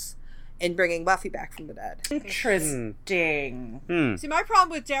 6. In bringing Buffy back from the dead. Interesting. See, my problem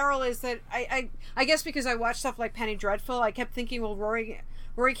with Daryl is that I guess because I watch stuff like Penny Dreadful, I kept thinking, well, Rory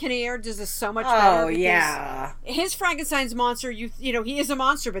Kinnear does this so much better. Oh, yeah. His Frankenstein's monster, he is a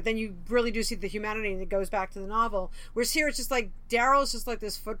monster, but then you really do see the humanity and it goes back to the novel. Whereas here it's just like, Daryl's just like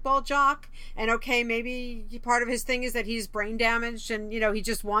this football jock, and okay, maybe part of his thing is that he's brain damaged and, he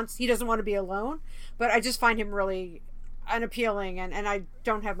doesn't want to be alone. But I just find him really unappealing, and I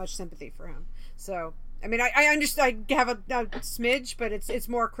don't have much sympathy for him. So, I mean, I understand, I have a smidge, but it's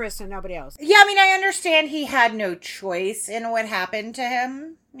more Chris and nobody else. Yeah, I mean, I understand he had no choice in what happened to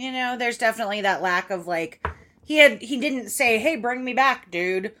him. There's definitely that lack of, like, he didn't say, hey, bring me back,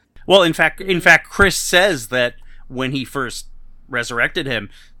 dude. Well, in fact, Chris says that when he first resurrected him,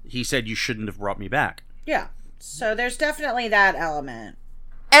 he said, you shouldn't have brought me back. Yeah. So there's definitely that element.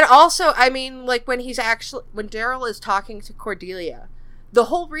 And also, I mean, like, when Daryl is talking to Cordelia, the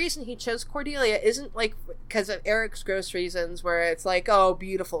whole reason he chose Cordelia isn't, like, because of Eric's gross reasons, where it's like, oh,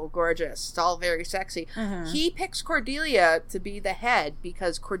 beautiful, gorgeous, it's all very sexy. Mm-hmm. He picks Cordelia to be the head,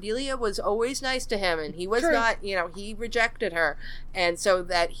 because Cordelia was always nice to him, and he was not, he rejected her, and so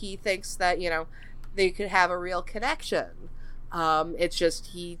that he thinks that, they could have a real connection. It's just,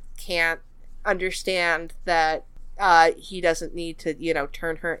 he can't understand that he doesn't need to,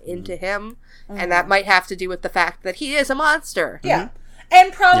 turn her into him. Mm-hmm. And that might have to do with the fact that he is a monster. Yeah.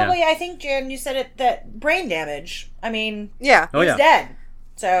 And probably, I think, Jan, you said it, that brain damage. I mean, he's dead.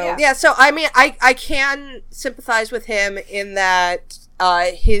 So, so, I mean, I can sympathize with him in that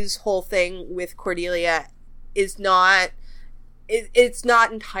his whole thing with Cordelia is not, it's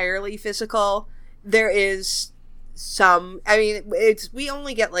not entirely physical. There is some, I mean, we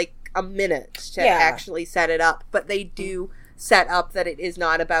only get, like, a minute to actually set it up, but they do set up that it is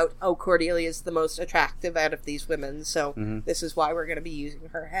not about, oh, Cordelia is the most attractive out of these women, so this is why we're going to be using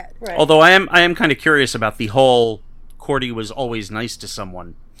her head. Right. Although I am kind of curious about the whole Cordy was always nice to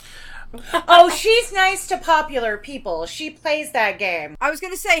someone. Oh, she's nice to popular people. She plays that game. I was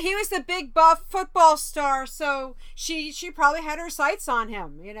going to say, he was the big buff football star, so she probably had her sights on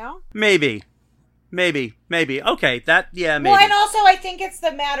him, Maybe. Okay, that, maybe. Well, and also I think it's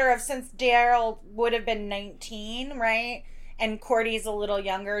the matter of, since Daryl would have been 19, right? And Cordy's a little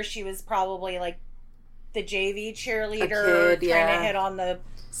younger, she was probably like the JV cheerleader, trying to hit on the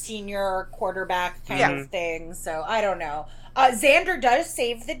senior quarterback kind of thing. So, I don't know. Xander does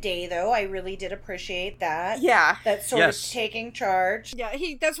save the day, though. I really did appreciate that. Yeah. That sort of taking charge. Yeah,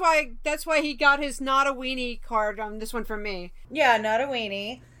 that's why he got his not a weenie card on this one from me. Yeah, not a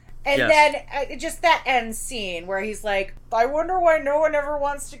weenie. And then just that end scene where he's like, I wonder why no one ever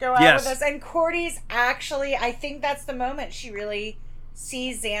wants to go out with us. And Cordy's actually, I think that's the moment she really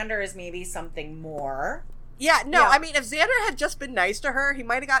sees Xander as maybe something more. Yeah, no, I mean, if Xander had just been nice to her, he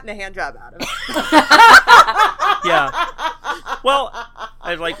might have gotten a hand job out of it. Well,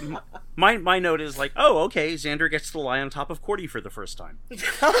 I like, my note is like, oh, okay, Xander gets to lie on top of Cordy for the first time.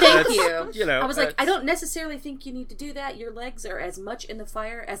 Thank you. I was like, I don't necessarily think you need to do that. Your legs are as much in the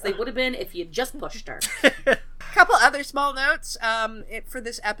fire as they would have been if you just pushed her. Couple other small notes for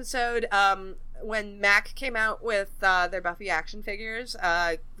this episode. When Mac came out with their Buffy action figures,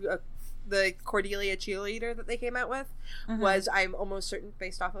 the Cordelia cheerleader that they came out with was, I'm almost certain,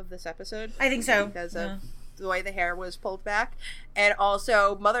 based off of this episode. I think so. Because of the way the hair was pulled back. And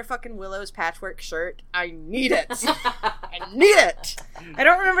also, motherfucking Willow's patchwork shirt. I need it. I need it. I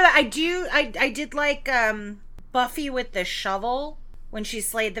don't remember that. I did like Buffy with the shovel, when she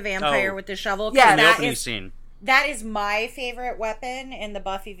slayed the vampire with the shovel. Yeah, the opening scene. That is my favorite weapon in the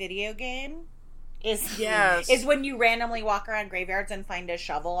Buffy video game. Is when you randomly walk around graveyards and find a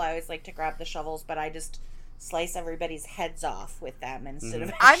shovel. I always like to grab the shovels, but I just slice everybody's heads off with them instead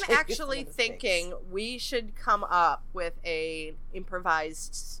of. I'm actually thinking we should come up with a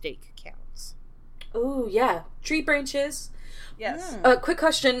improvised steak counts. Oh, yeah. Tree branches. Yes. Quick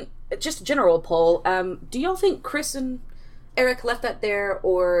question, just a general poll. Do y'all think Chris and Eric left that there,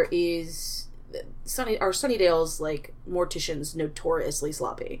 or is Sunnydale's, like, morticians notoriously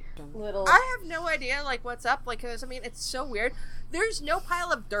sloppy? I have no idea, like, what's up. Like, 'cause, I mean, it's so weird. There's no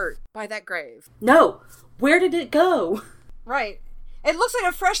pile of dirt by that grave. No. Where did it go? Right. It looks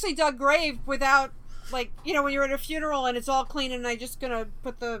like a freshly dug grave without, like, you know, when you're at a funeral and it's all clean and I'm just gonna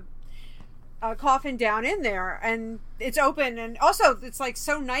put the coffin down in there and it's open, and also it's like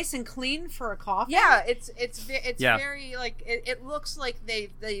so nice and clean for a coffin. Yeah, it's Yeah. very, like, it looks like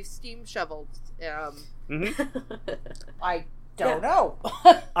they steam shoveled. I don't know.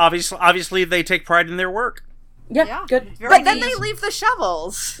 Obviously, they take pride in their work. Yeah, good. But then they leave the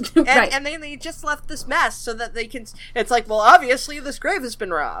shovels, and, Right. and then they just left this mess so that they can. It's like, well, obviously this grave has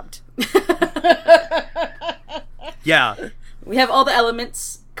been robbed. Yeah. We have all the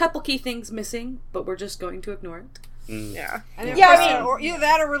elements. Couple key things missing, but we're just going to ignore it. Yeah. And Yeah, I mean, or either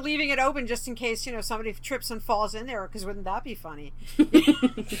that or we're leaving it open just in case, you know, somebody trips and falls in there, because wouldn't that be funny?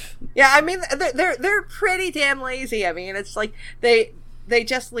 Yeah, I mean, they're pretty damn lazy. I mean, it's like they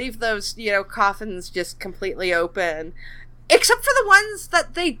just leave those, you know, coffins just completely open, except for the ones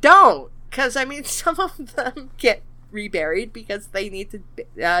that they don't, because I mean, some of them get reburied because they need to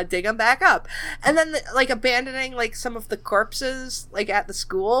dig them back up, and then like abandoning like some of the corpses like at the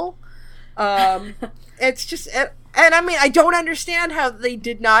school. It's just and I mean, I don't understand how they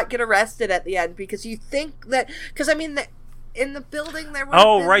did not get arrested at the end, because you think that, because I mean, in the building there would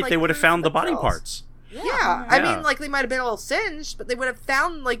have been, right, like, they would have found the body girls. parts. Yeah, I mean, like, they might have been a little singed, but they would have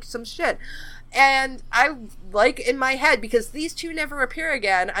found, like, some shit. And I, like, in my head, because these two never appear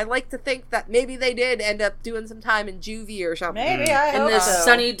again, I like to think that maybe they did end up doing some time in juvie or something. Maybe, I In hope the so.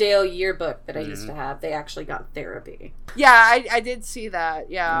 Sunnydale yearbook that I used to have, they actually got therapy. Yeah, I did see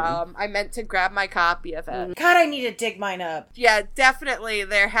that, yeah. I meant to grab my copy of it. God, I need to dig mine up. Yeah, definitely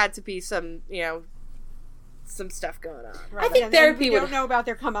there had to be some, you know, some stuff going on. Right. I think And therapy we would... don't know about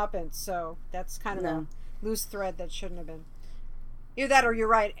their comeuppance, so that's kind of a loose thread that shouldn't have been. Either that, or you're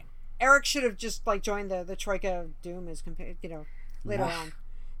right. Eric should have just like joined the Troika of Doom as compared, you know, later on.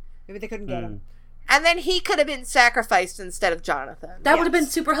 Maybe they couldn't get him. And then he could have been sacrificed instead of Jonathan. That would have been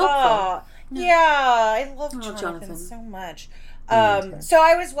super helpful. Yeah, I love Jonathan so much. So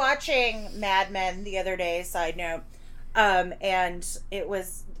I was watching Mad Men the other day, side note, and it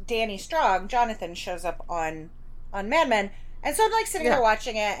was Danny Strong. Jonathan shows up on Mad Men, and so I'm like sitting there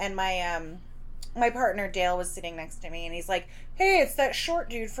watching it, and my partner Dale was sitting next to me, and he's like, "Hey, it's that short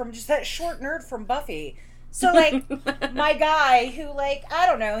dude from just that short nerd from Buffy." So like my guy who, like, I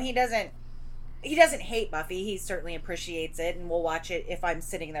don't know, he doesn't hate Buffy. He certainly appreciates it and will watch it if I'm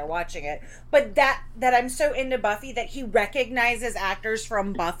sitting there watching it. But that I'm so into Buffy that he recognizes actors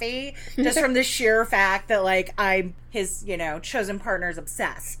from Buffy just from the sheer fact that, like, I'm his, you know, chosen partner's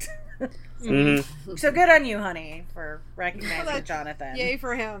obsessed. So good on you, honey, for recognizing Jonathan. Yay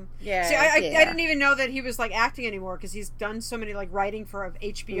for him. Yeah. See, I didn't even know that he was like acting anymore, because he's done so many like writing for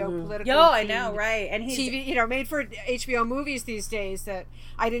HBO political. Yo, I know, right? And he's TV, you know, made for HBO movies these days that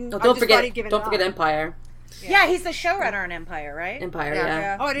I didn't. Oh, I don't just forget, thought he'd given don't it forget up. Empire. Yeah, he's the showrunner on Empire, right? Empire,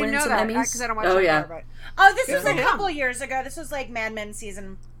 yeah. Oh, I didn't Winning know some that Emmys. because I don't watch Oh, Empire. yeah. But Oh, this was Good a for couple him. years ago. This was like Mad Men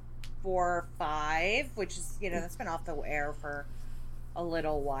season 4 or 5, which is, you know, that's been off the air for a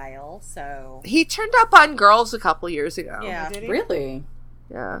little while. So He turned up on Girls a couple years ago. yeah, did he? Really?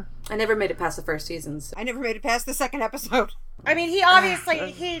 Yeah. I never made it past the first seasons. I never made it past the second episode. I mean, he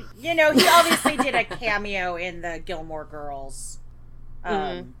obviously he obviously did a cameo in the Gilmore Girls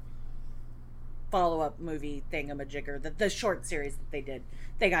follow-up movie thingamajigger, the short series that they did.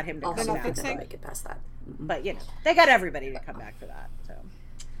 They got him to Also, come I back, could never make it past that. but you know, they got everybody to come back for that. So.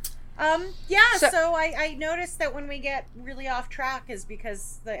 So I noticed that when we get really off track is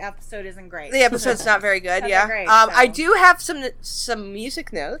because the episode isn't great. The episode's not very good, Not yeah. great, I so. do have some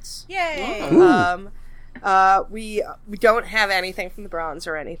music notes. Yay! We don't have anything from the Bronze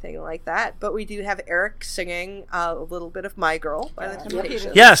or anything like that, but we do have Eric singing a little bit of My Girl by the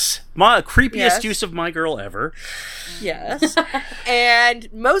Temptations. Yes, my creepiest Yes. use of My Girl ever. Yes.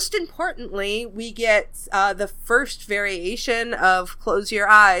 And most importantly, we get the first variation of Close Your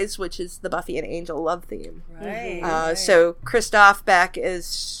Eyes, which is the Buffy and Angel love theme. Right. So Christoph Beck is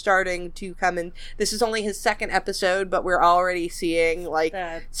starting to come in. This is only his second episode, but we're already seeing like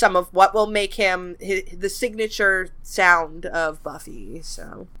some of what will make him the signature sound of Buffy.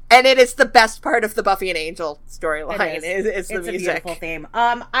 So, and it is the best part of the Buffy and Angel storyline. It's the music. A beautiful theme.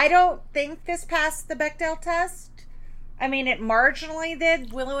 I don't think this passed the Bechdel test. I mean, it marginally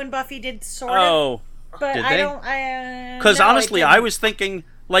did. Willow and Buffy did sort of. Oh, but did I they? don't. Because no, honestly, it I didn't. was thinking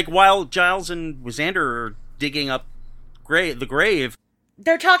Like, while Giles and Xander are digging up the grave,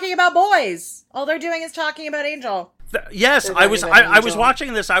 they're talking about boys. All they're doing is talking about Angel. Yes, I was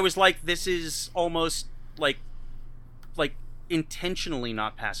watching this. I was like, this is almost like intentionally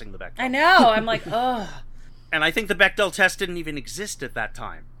not passing the Bechdel. I know. I'm like, ugh. And I think the Bechdel test didn't even exist at that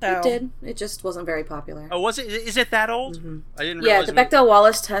time. So. It did. It just wasn't very popular. Oh, was it? Is it that old? Mm-hmm. I didn't realize. Yeah, the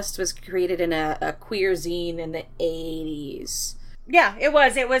Bechdel-Wallace test was created in a queer zine in the 80s. Yeah, it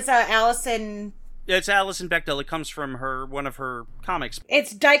was. It was Allison... It's Alison Bechdel. It comes from one of her comics.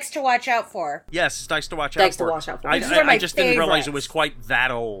 It's Dykes to Watch Out For. Yes, it's Dykes to Watch Out For. I just didn't realize it was quite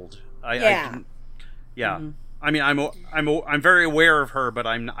that old. Yeah. Mm-hmm. I mean, I'm very aware of her, but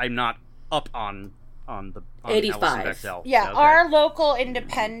I'm not up on 85. Alison Bechdel. Yeah, okay. Our local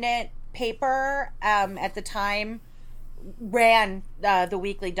independent paper at the time ran the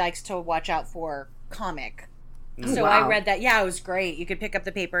weekly Dykes to Watch Out For comic. So I read that. Yeah, it was great. You could pick up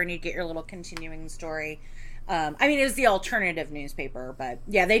the paper and you'd get your little continuing story. I mean, it was the alternative newspaper, but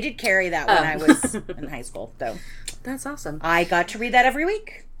yeah, they did carry that when I was in high school. So that's awesome. I got to read that every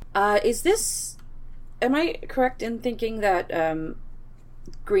week. Am I correct in thinking that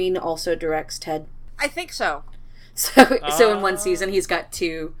Green also directs Ted? I think so. So in one season, he's got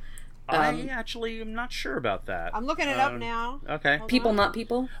two. I actually am not sure about that. I'm looking it up now. Okay. Hold People, on. Not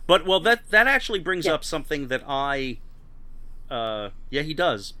people? But, well, that actually brings up something that he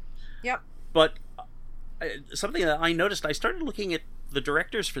does. Yep. But something that I noticed, I started looking at the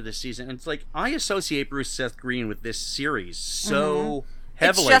directors for this season, and it's like, I associate Bruce Seth Green with this series so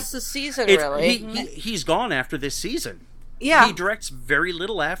heavily. It's just the season, really. He's gone after this season. Yeah. He directs very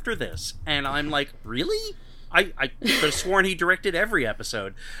little after this, and I'm like, really? I could have sworn he directed every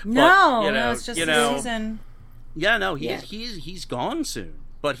episode. No, it's just the season. Yeah, no, he's gone soon.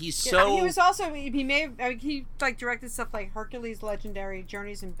 But he's he was also he directed stuff like Hercules Legendary,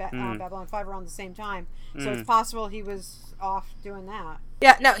 Journeys in Babylon 5 around the same time. So it's possible he was off doing that.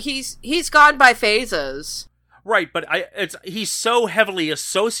 Yeah, no, he's gone by phases. Right, but he's so heavily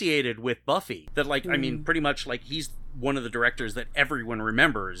associated with Buffy that I mean, pretty much he's one of the directors that everyone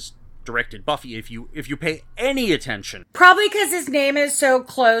remembers directed Buffy if you pay any attention. Probably because his name is so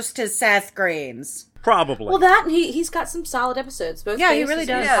close to Seth Green's. Probably. Well, that he's got some solid episodes. Both he really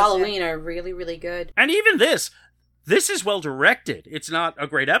does. And Halloween are really, really good. And even this is well directed. It's not a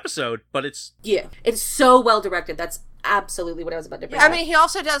great episode, but it's so well directed. That's absolutely what I was about to bring up. I mean, he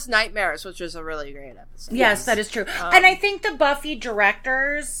also does Nightmares, which is a really great episode. Yes, that is true. And I think the Buffy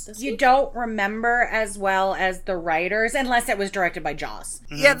directors, you don't remember as well as the writers, unless it was directed by Joss.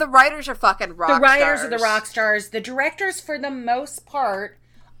 Mm-hmm. Yeah, the writers are fucking rock stars. The writers are the rock stars. The directors, for the most part,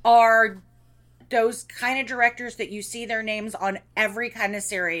 are those kind of directors that you see their names on every kind of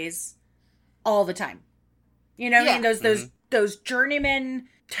series all the time. You know what I mean? Those journeyman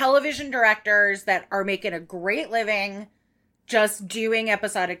television directors that are making a great living just doing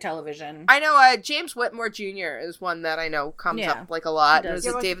episodic television. I know James Whitmore Jr. is one that I know comes up a lot. It was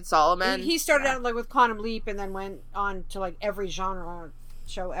David Solomon. He started out with Quantum Leap and then went on to every genre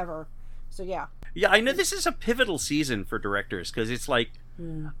show ever. So yeah. Yeah, I know this is a pivotal season for directors because it's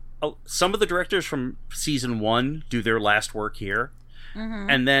some of the directors from season 1 do their last work here. Mm-hmm.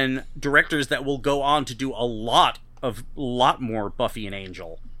 And then directors that will go on to do a lot more Buffy and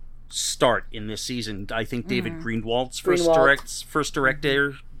Angel start in this season. I think David Greenwald's first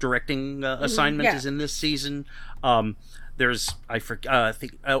directing assignment is in this season. There's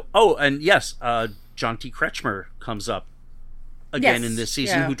John T. Kretschmer comes up again in this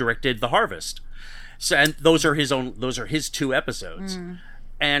season, who directed The Harvest. So, and those are his 2 episodes.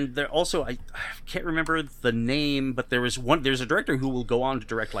 And there also, I can't remember the name, but there's a director who will go on to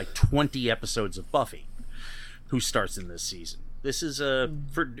direct 20 episodes of Buffy, who starts in this season. This is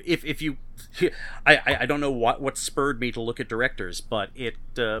if you, I don't know what spurred me to look at directors, but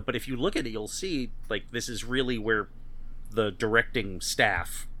if you look at it, you'll see this is really where the directing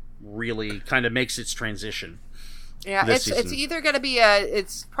staff really kind of makes its transition. Yeah, it's either going to be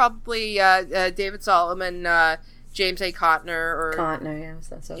it's probably David Solomon, James A. Contner, or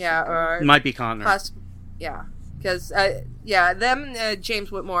or it might be Contner. Because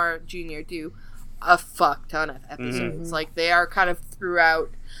James Whitmore Jr. do a fuck ton of episodes. They are kind of throughout.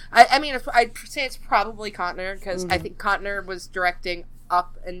 I mean, I'd say it's probably Contner because I think Contner was directing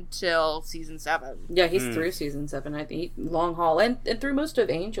up until season 7. Yeah, he's through season 7. I think long haul and through most of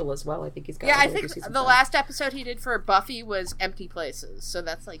Angel as well. I think he's got. Yeah, I think the last episode he did for Buffy was Empty Places, so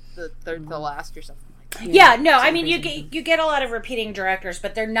that's the third to last or something. Yeah, no, I mean, you get a lot of repeating directors,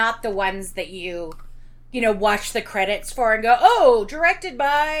 but they're not the ones that you watch the credits for and go, oh, directed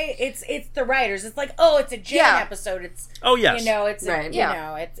by it's the writers. It's like, oh, it's a Jane episode. It's it's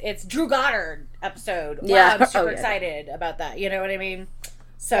right. It's Drew Goddard episode. Wow, Yeah. I'm super excited about that. You know what I mean?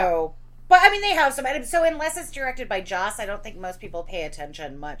 So, but I mean, they have some. So unless it's directed by Joss, I don't think most people pay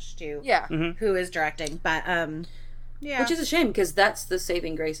attention much to who is directing. But which is a shame because that's the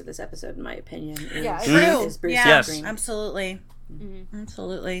saving grace of this episode, in my opinion. Is Bruce Yes. Absolutely.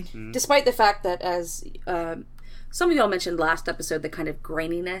 Absolutely. Despite the fact that, as some of y'all mentioned last episode, the kind of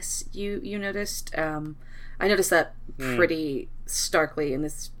graininess you noticed. I noticed that pretty starkly in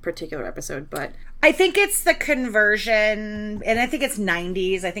this particular episode, but I think it's the conversion, and I think it's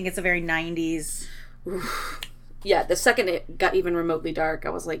 90s. I think it's a very 90s. Yeah, the second it got even remotely dark, I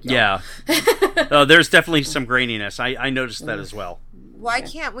was like, yo. Yeah. There's definitely some graininess. I noticed that as well. Why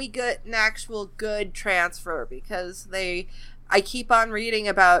can't we get an actual good transfer? Because I keep on reading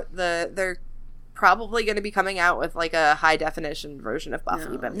about they're probably going to be coming out with like a high definition version of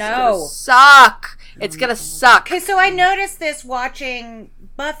Buffy, but it's gonna suck. It's gonna suck. Okay, so I noticed this watching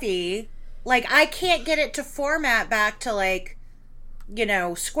Buffy. Like, I can't get it to format back to like,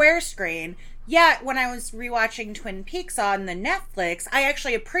 square screen. Yet when I was rewatching Twin Peaks on the Netflix, I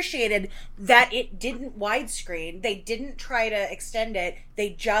actually appreciated that it didn't widescreen. They didn't try to extend it.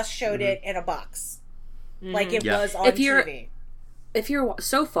 They just showed it in a box, like it was on TV. If you're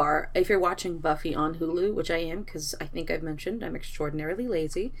watching Buffy on Hulu, which I am, because I think I've mentioned I'm extraordinarily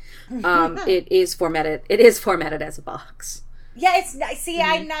lazy, it is formatted as a box. Yeah, it's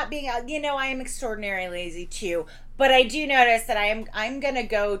I'm not being, I am extraordinarily lazy too, but I do notice that I'm gonna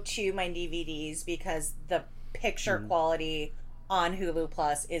go to my DVDs because the picture quality on Hulu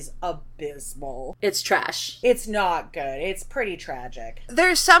Plus is abysmal. It's trash. It's not good. It's pretty tragic.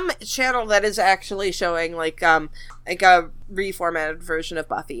 There's some channel that is actually showing like a reformatted version of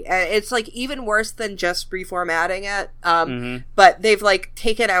Buffy, and it's like even worse than just reformatting it. But they've like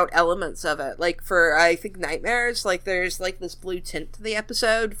taken out elements of it. Like for I think Nightmares, like there's like this blue tint to the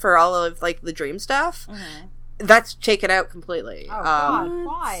episode for all of like the dream stuff. That's taken out completely. Oh God,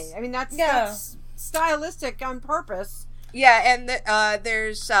 why? I mean, that's stylistic on purpose. Yeah, and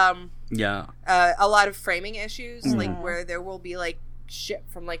there's a lot of framing issues, like where there will be like shit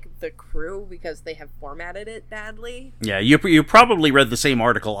from like the crew because they have formatted it badly. Yeah, you probably read the same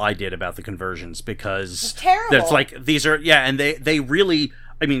article I did about the conversions because it's terrible. That's like these are and they really.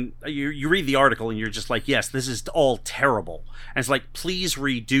 I mean, you read the article and you're just like, yes, this is all terrible. And it's like, please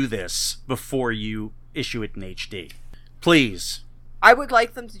redo this before you issue it in HD, please. I would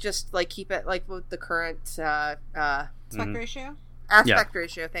like them to just like keep it like with the current aspect ratio? Aspect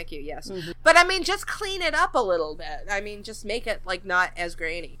ratio, thank you, yes. But I mean, just clean it up a little bit. I mean, just make it like not as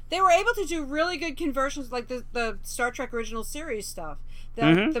grainy. They were able to do really good conversions like the Star Trek original series stuff.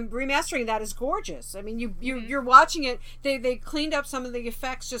 The remastering of that is gorgeous. I mean, you're watching it, they cleaned up some of the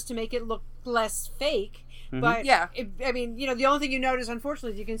effects just to make it look less fake. But I mean, the only thing you notice,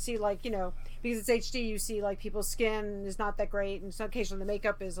 unfortunately, you can see like, because it's HD, you see like people's skin is not that great, and occasionally the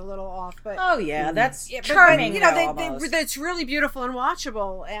makeup is a little off. But that's charming. But it's really beautiful and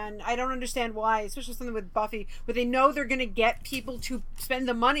watchable, and I don't understand why, especially something with Buffy, where they know they're going to get people to spend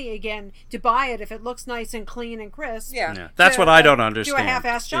the money again to buy it if it looks nice and clean and crisp. Yeah. That's what I don't understand. Do a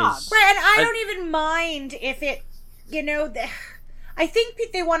half-assed job, right? And I don't even mind if it, I think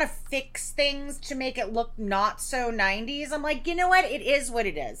they want to fix things to make it look not so 90s. I'm like, you know what? It is what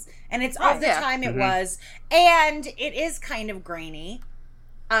it is. And it's of the time it was. And it is kind of grainy.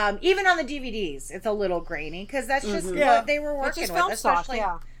 Even on the DVDs, it's a little grainy because that's just what they were working with.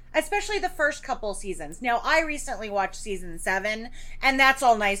 Especially the first couple seasons. Now, I recently watched season 7, and that's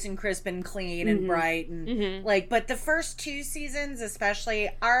all nice and crisp and clean and bright. And but the first 2 seasons especially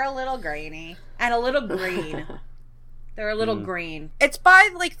are a little grainy and a little green. They're a little green. It's by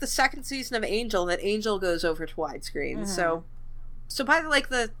like the second season of Angel that Angel goes over to widescreen. So by like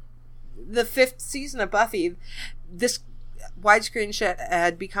the 5th season of Buffy, this widescreen shit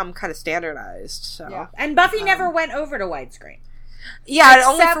had become kind of standardized. So and Buffy never went over to widescreen. Yeah,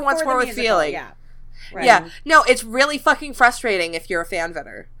 only for Once More with Feeling. Yeah, right. Yeah. No, it's really fucking frustrating if you're a fan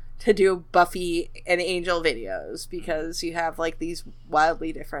vetter to do Buffy and Angel videos because you have like these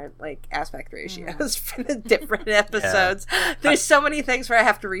wildly different like aspect ratios for the different episodes. There's so many things where I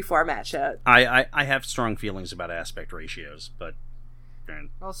have to reformat shit. I have strong feelings about aspect ratios, but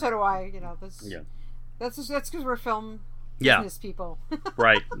well, so do I. That's because we're film business people,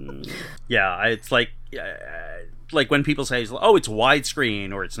 right? It's like when people say, "Oh, it's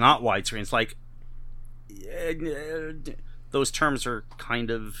widescreen" or "It's not widescreen." It's like. Those terms are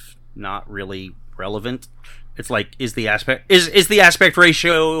kind of not really relevant. It's like, is the aspect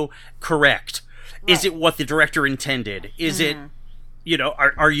ratio correct? Is it what the director intended? Is it, you know,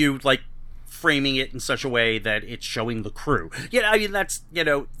 are you like framing it in such a way that it's showing the crew? Yeah, I mean, that's, you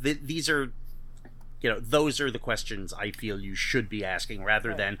know, these are, you know, those are the questions I feel you should be asking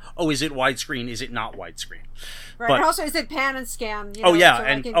rather than, oh, is it widescreen? Is it not widescreen? Right. But, and also, is it pan and scan? You know, oh yeah, so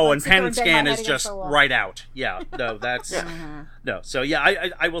and and pan and scan is just right out. Yeah, no, that's no. So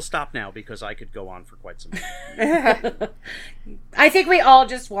yeah, I will stop now because I could go on for quite some time. I think we all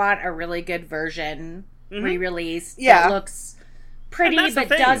just want a really good version re-release that looks pretty but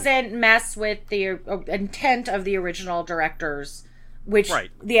doesn't mess with the intent of the original directors, which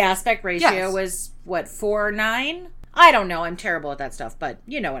the aspect ratio was what, 4:9? I don't know. I'm terrible at that stuff, but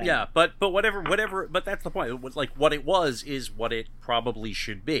you know what I mean. Yeah, but whatever. But that's the point. It was like what it was is what it probably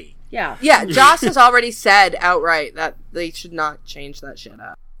should be. Yeah. Yeah, Joss has already said outright that they should not change that shit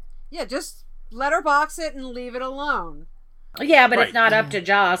up. Yeah, just letterbox it and leave it alone. Yeah, but it's not up to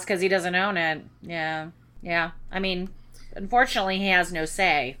Joss because he doesn't own it. Yeah. Yeah. I mean, unfortunately, he has no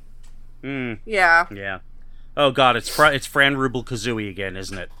say. Yeah. Yeah. Oh God, it's Fran Rubel Kazooie again,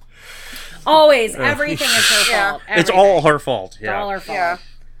 isn't it? Always, everything is her fault. Everything. It's all her fault. Yeah. It's all her fault. Yeah.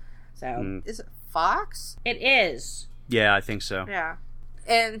 So is it Fox? It is. Yeah, I think so. Yeah.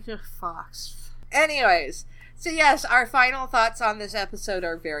 And Fox. Anyways, so yes, our final thoughts on this episode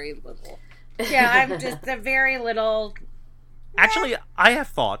are very little. Yeah, I'm just a very little. Actually, I have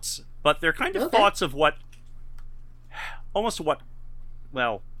thoughts, but they're kind of thoughts of what, almost what,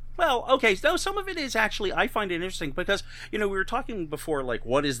 well, okay, so some of it is actually, I find it interesting because, you know, we were talking before, like,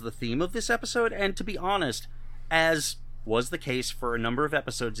 what is the theme of this episode? And to be honest, as was the case for a number of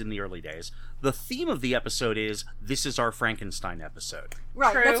episodes in the early days, the theme of the episode is, this is our Frankenstein episode.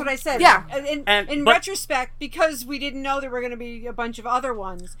 Right, True. that's what I said. Yeah. In retrospect, because we didn't know there were going to be a bunch of other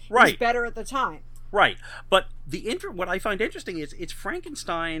ones, it was better at the time. Right, but what I find interesting is, it's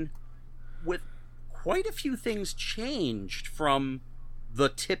Frankenstein with quite a few things changed from the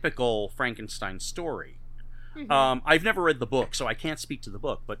typical Frankenstein story. I've never read the book, so I can't speak to the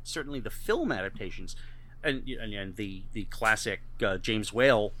book, but certainly the film adaptations and the classic James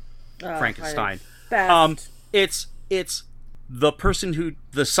Whale Frankenstein. It's the person who,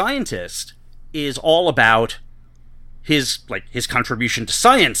 the scientist, is all about his contribution to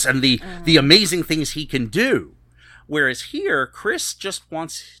science and the amazing things he can do, whereas here Chris just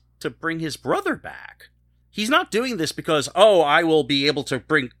wants to bring his brother back. He's not doing this because, I will be able to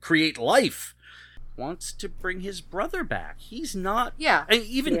create life. Wants to bring his brother back. He's not. Yeah.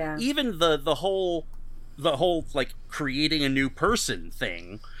 Even the whole like creating a new person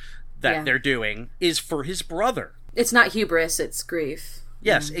thing that they're doing is for his brother. It's not hubris, it's grief.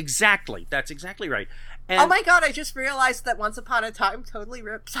 Yes, exactly. That's exactly right. And oh my God, I just realized that Once Upon a Time totally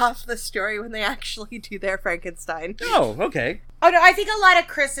rips off the story when they actually do their Frankenstein. Oh, okay. Oh no, I think a lot of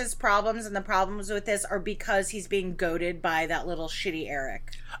Chris's problems and the problems with this are because he's being goaded by that little shitty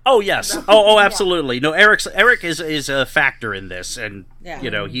Eric. Oh yes. Oh, absolutely. No, Eric is a factor in this, and you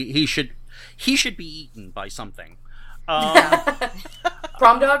know he should be eaten by something.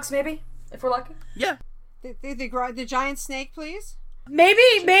 Prom dogs, maybe, if we're lucky. Yeah. The giant snake, please. Maybe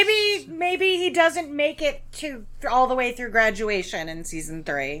he doesn't make it to all the way through graduation in season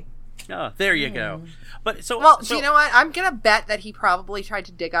 3. Oh, there you go. But do you know what? I'm gonna bet that he probably tried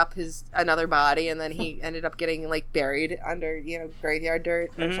to dig up another body, and then he ended up getting like buried under graveyard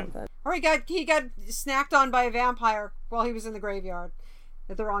dirt or something. Or he got snacked on by a vampire while he was in the graveyard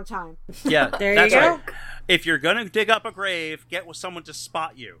at the wrong time. Yeah, that's right. If you're gonna dig up a grave, get with someone to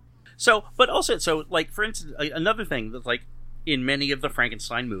spot you. So, but also, like for instance, another thing that like in many of the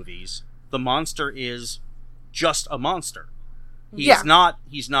Frankenstein movies, the monster is just a monster. He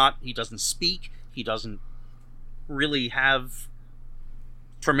doesn't speak. He doesn't really have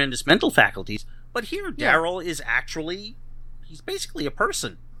tremendous mental faculties. But here, Daryl is he's basically a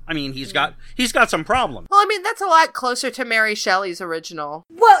person. I mean, he's got some problems. Well, I mean, that's a lot closer to Mary Shelley's original.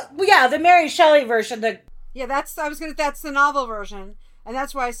 Well, yeah, the Mary Shelley version. That's the novel version, and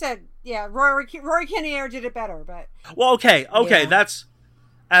that's why I said, Rory Kinnear did it better. But okay, that's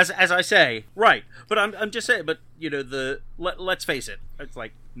as I say, right. But I'm just saying. But let's face it. It's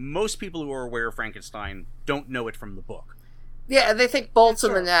like most people who are aware of Frankenstein don't know it from the book. Yeah, they think bolts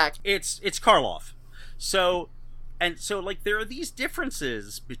in the neck. It's Karloff. So like there are these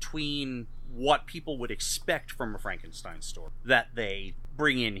differences between what people would expect from a Frankenstein story that they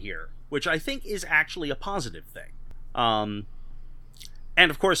bring in here, which I think is actually a positive thing. And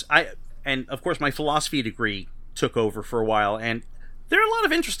of course my philosophy degree took over for a while, and there are a lot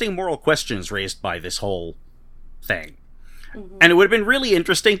of interesting moral questions raised by this whole thing. Mm-hmm. And it would have been really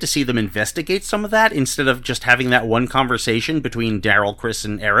interesting to see them investigate some of that instead of just having that one conversation between Daryl, Chris,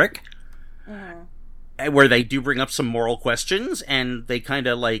 and Eric. where they do bring up some moral questions, and they kind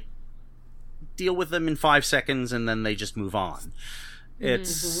of like deal with them in 5 seconds, and then they just move on.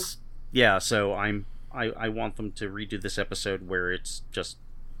 It's so I want them to redo this episode where it's just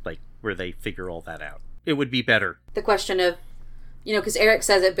like where they figure all that out. It would be better. The question of, because Eric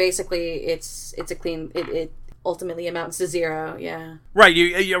says it basically, it's a clean. It ultimately amounts to 0. Yeah. Right.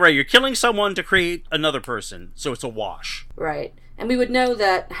 You're right. You're killing someone to create another person, so it's a wash. Right. And we would know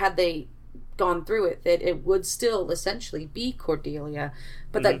that had they gone through it, that it would still essentially be Cordelia.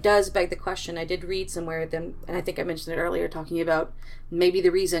 But that does beg the question. I did read somewhere them, and I think I mentioned it earlier, talking about maybe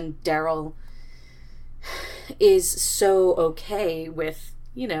the reason Daryl is so okay with,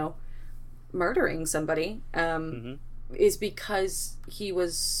 murdering somebody, is because he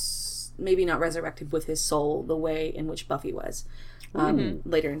was maybe not resurrected with his soul the way in which Buffy was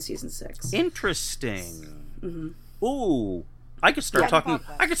later in season 6. Interesting. Ooh, I could start talking.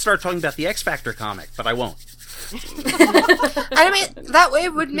 I could start talking about the X Factor comic, but I won't. I mean, that way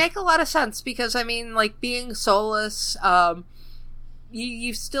it would make a lot of sense because like being soulless,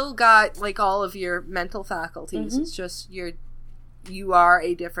 you've still got like all of your mental faculties. It's just you are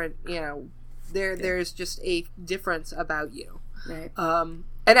a different. There's just a difference about you. Right. And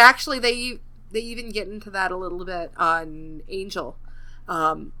actually, they even get into that a little bit on Angel.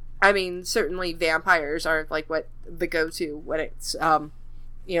 Certainly vampires are like what the go-to when it's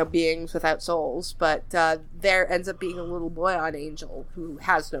beings without souls, but there ends up being a little boy on Angel who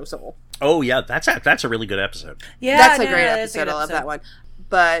has no soul. Oh yeah, that's a really good episode. Yeah, that's a great episode. I love that one.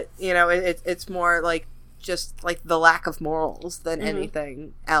 But it's more like just like the lack of morals than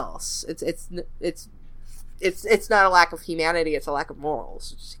anything else. It's not a lack of humanity; it's a lack of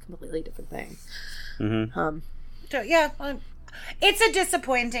morals. It's a completely different thing. It's a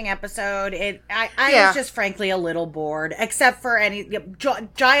disappointing episode. I was just frankly a little bored, except for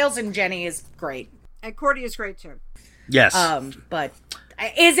Giles and Jenny is great, and Cordy is great too. Yes. But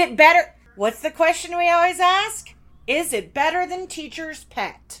is it better? What's the question we always ask? Is it better than Teacher's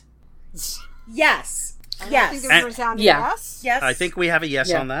Pet? Yes. I think there's a resounding yes. Yes. I think we have a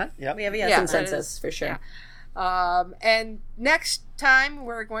yes on that. Yep. We have a yes consensus for sure. Yeah. And next time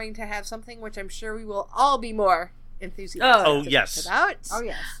we're going to have something which I'm sure we will all be more enthusiastic yes. about. Oh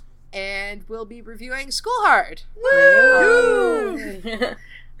yes. And we'll be reviewing School Hard. Woo!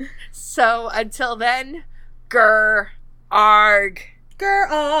 So until then, grr arg.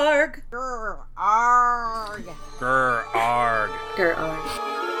 Grr arg. Grr arg. Grr arg. Grr arg.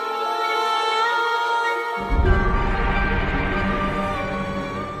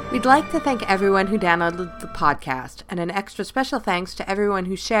 We'd like to thank everyone who downloaded the podcast, and an extra special thanks to everyone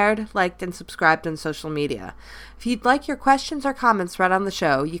who shared, liked, and subscribed on social media. If you'd like your questions or comments read on the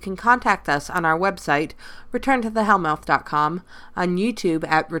show, you can contact us on our website, returntothehellmouth.com, on YouTube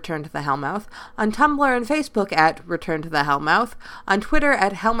at Return to the Hellmouth, on Tumblr and Facebook at Return to the Hellmouth, on Twitter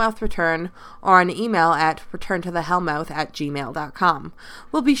at HellmouthReturn, or on email at returntothehellmouth@gmail.com.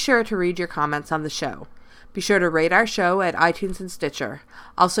 We'll be sure to read your comments on the show. Be sure to rate our show at iTunes and Stitcher.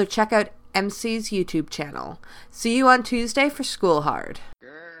 Also check out Emcee's YouTube channel. See you on Tuesday for School Hard.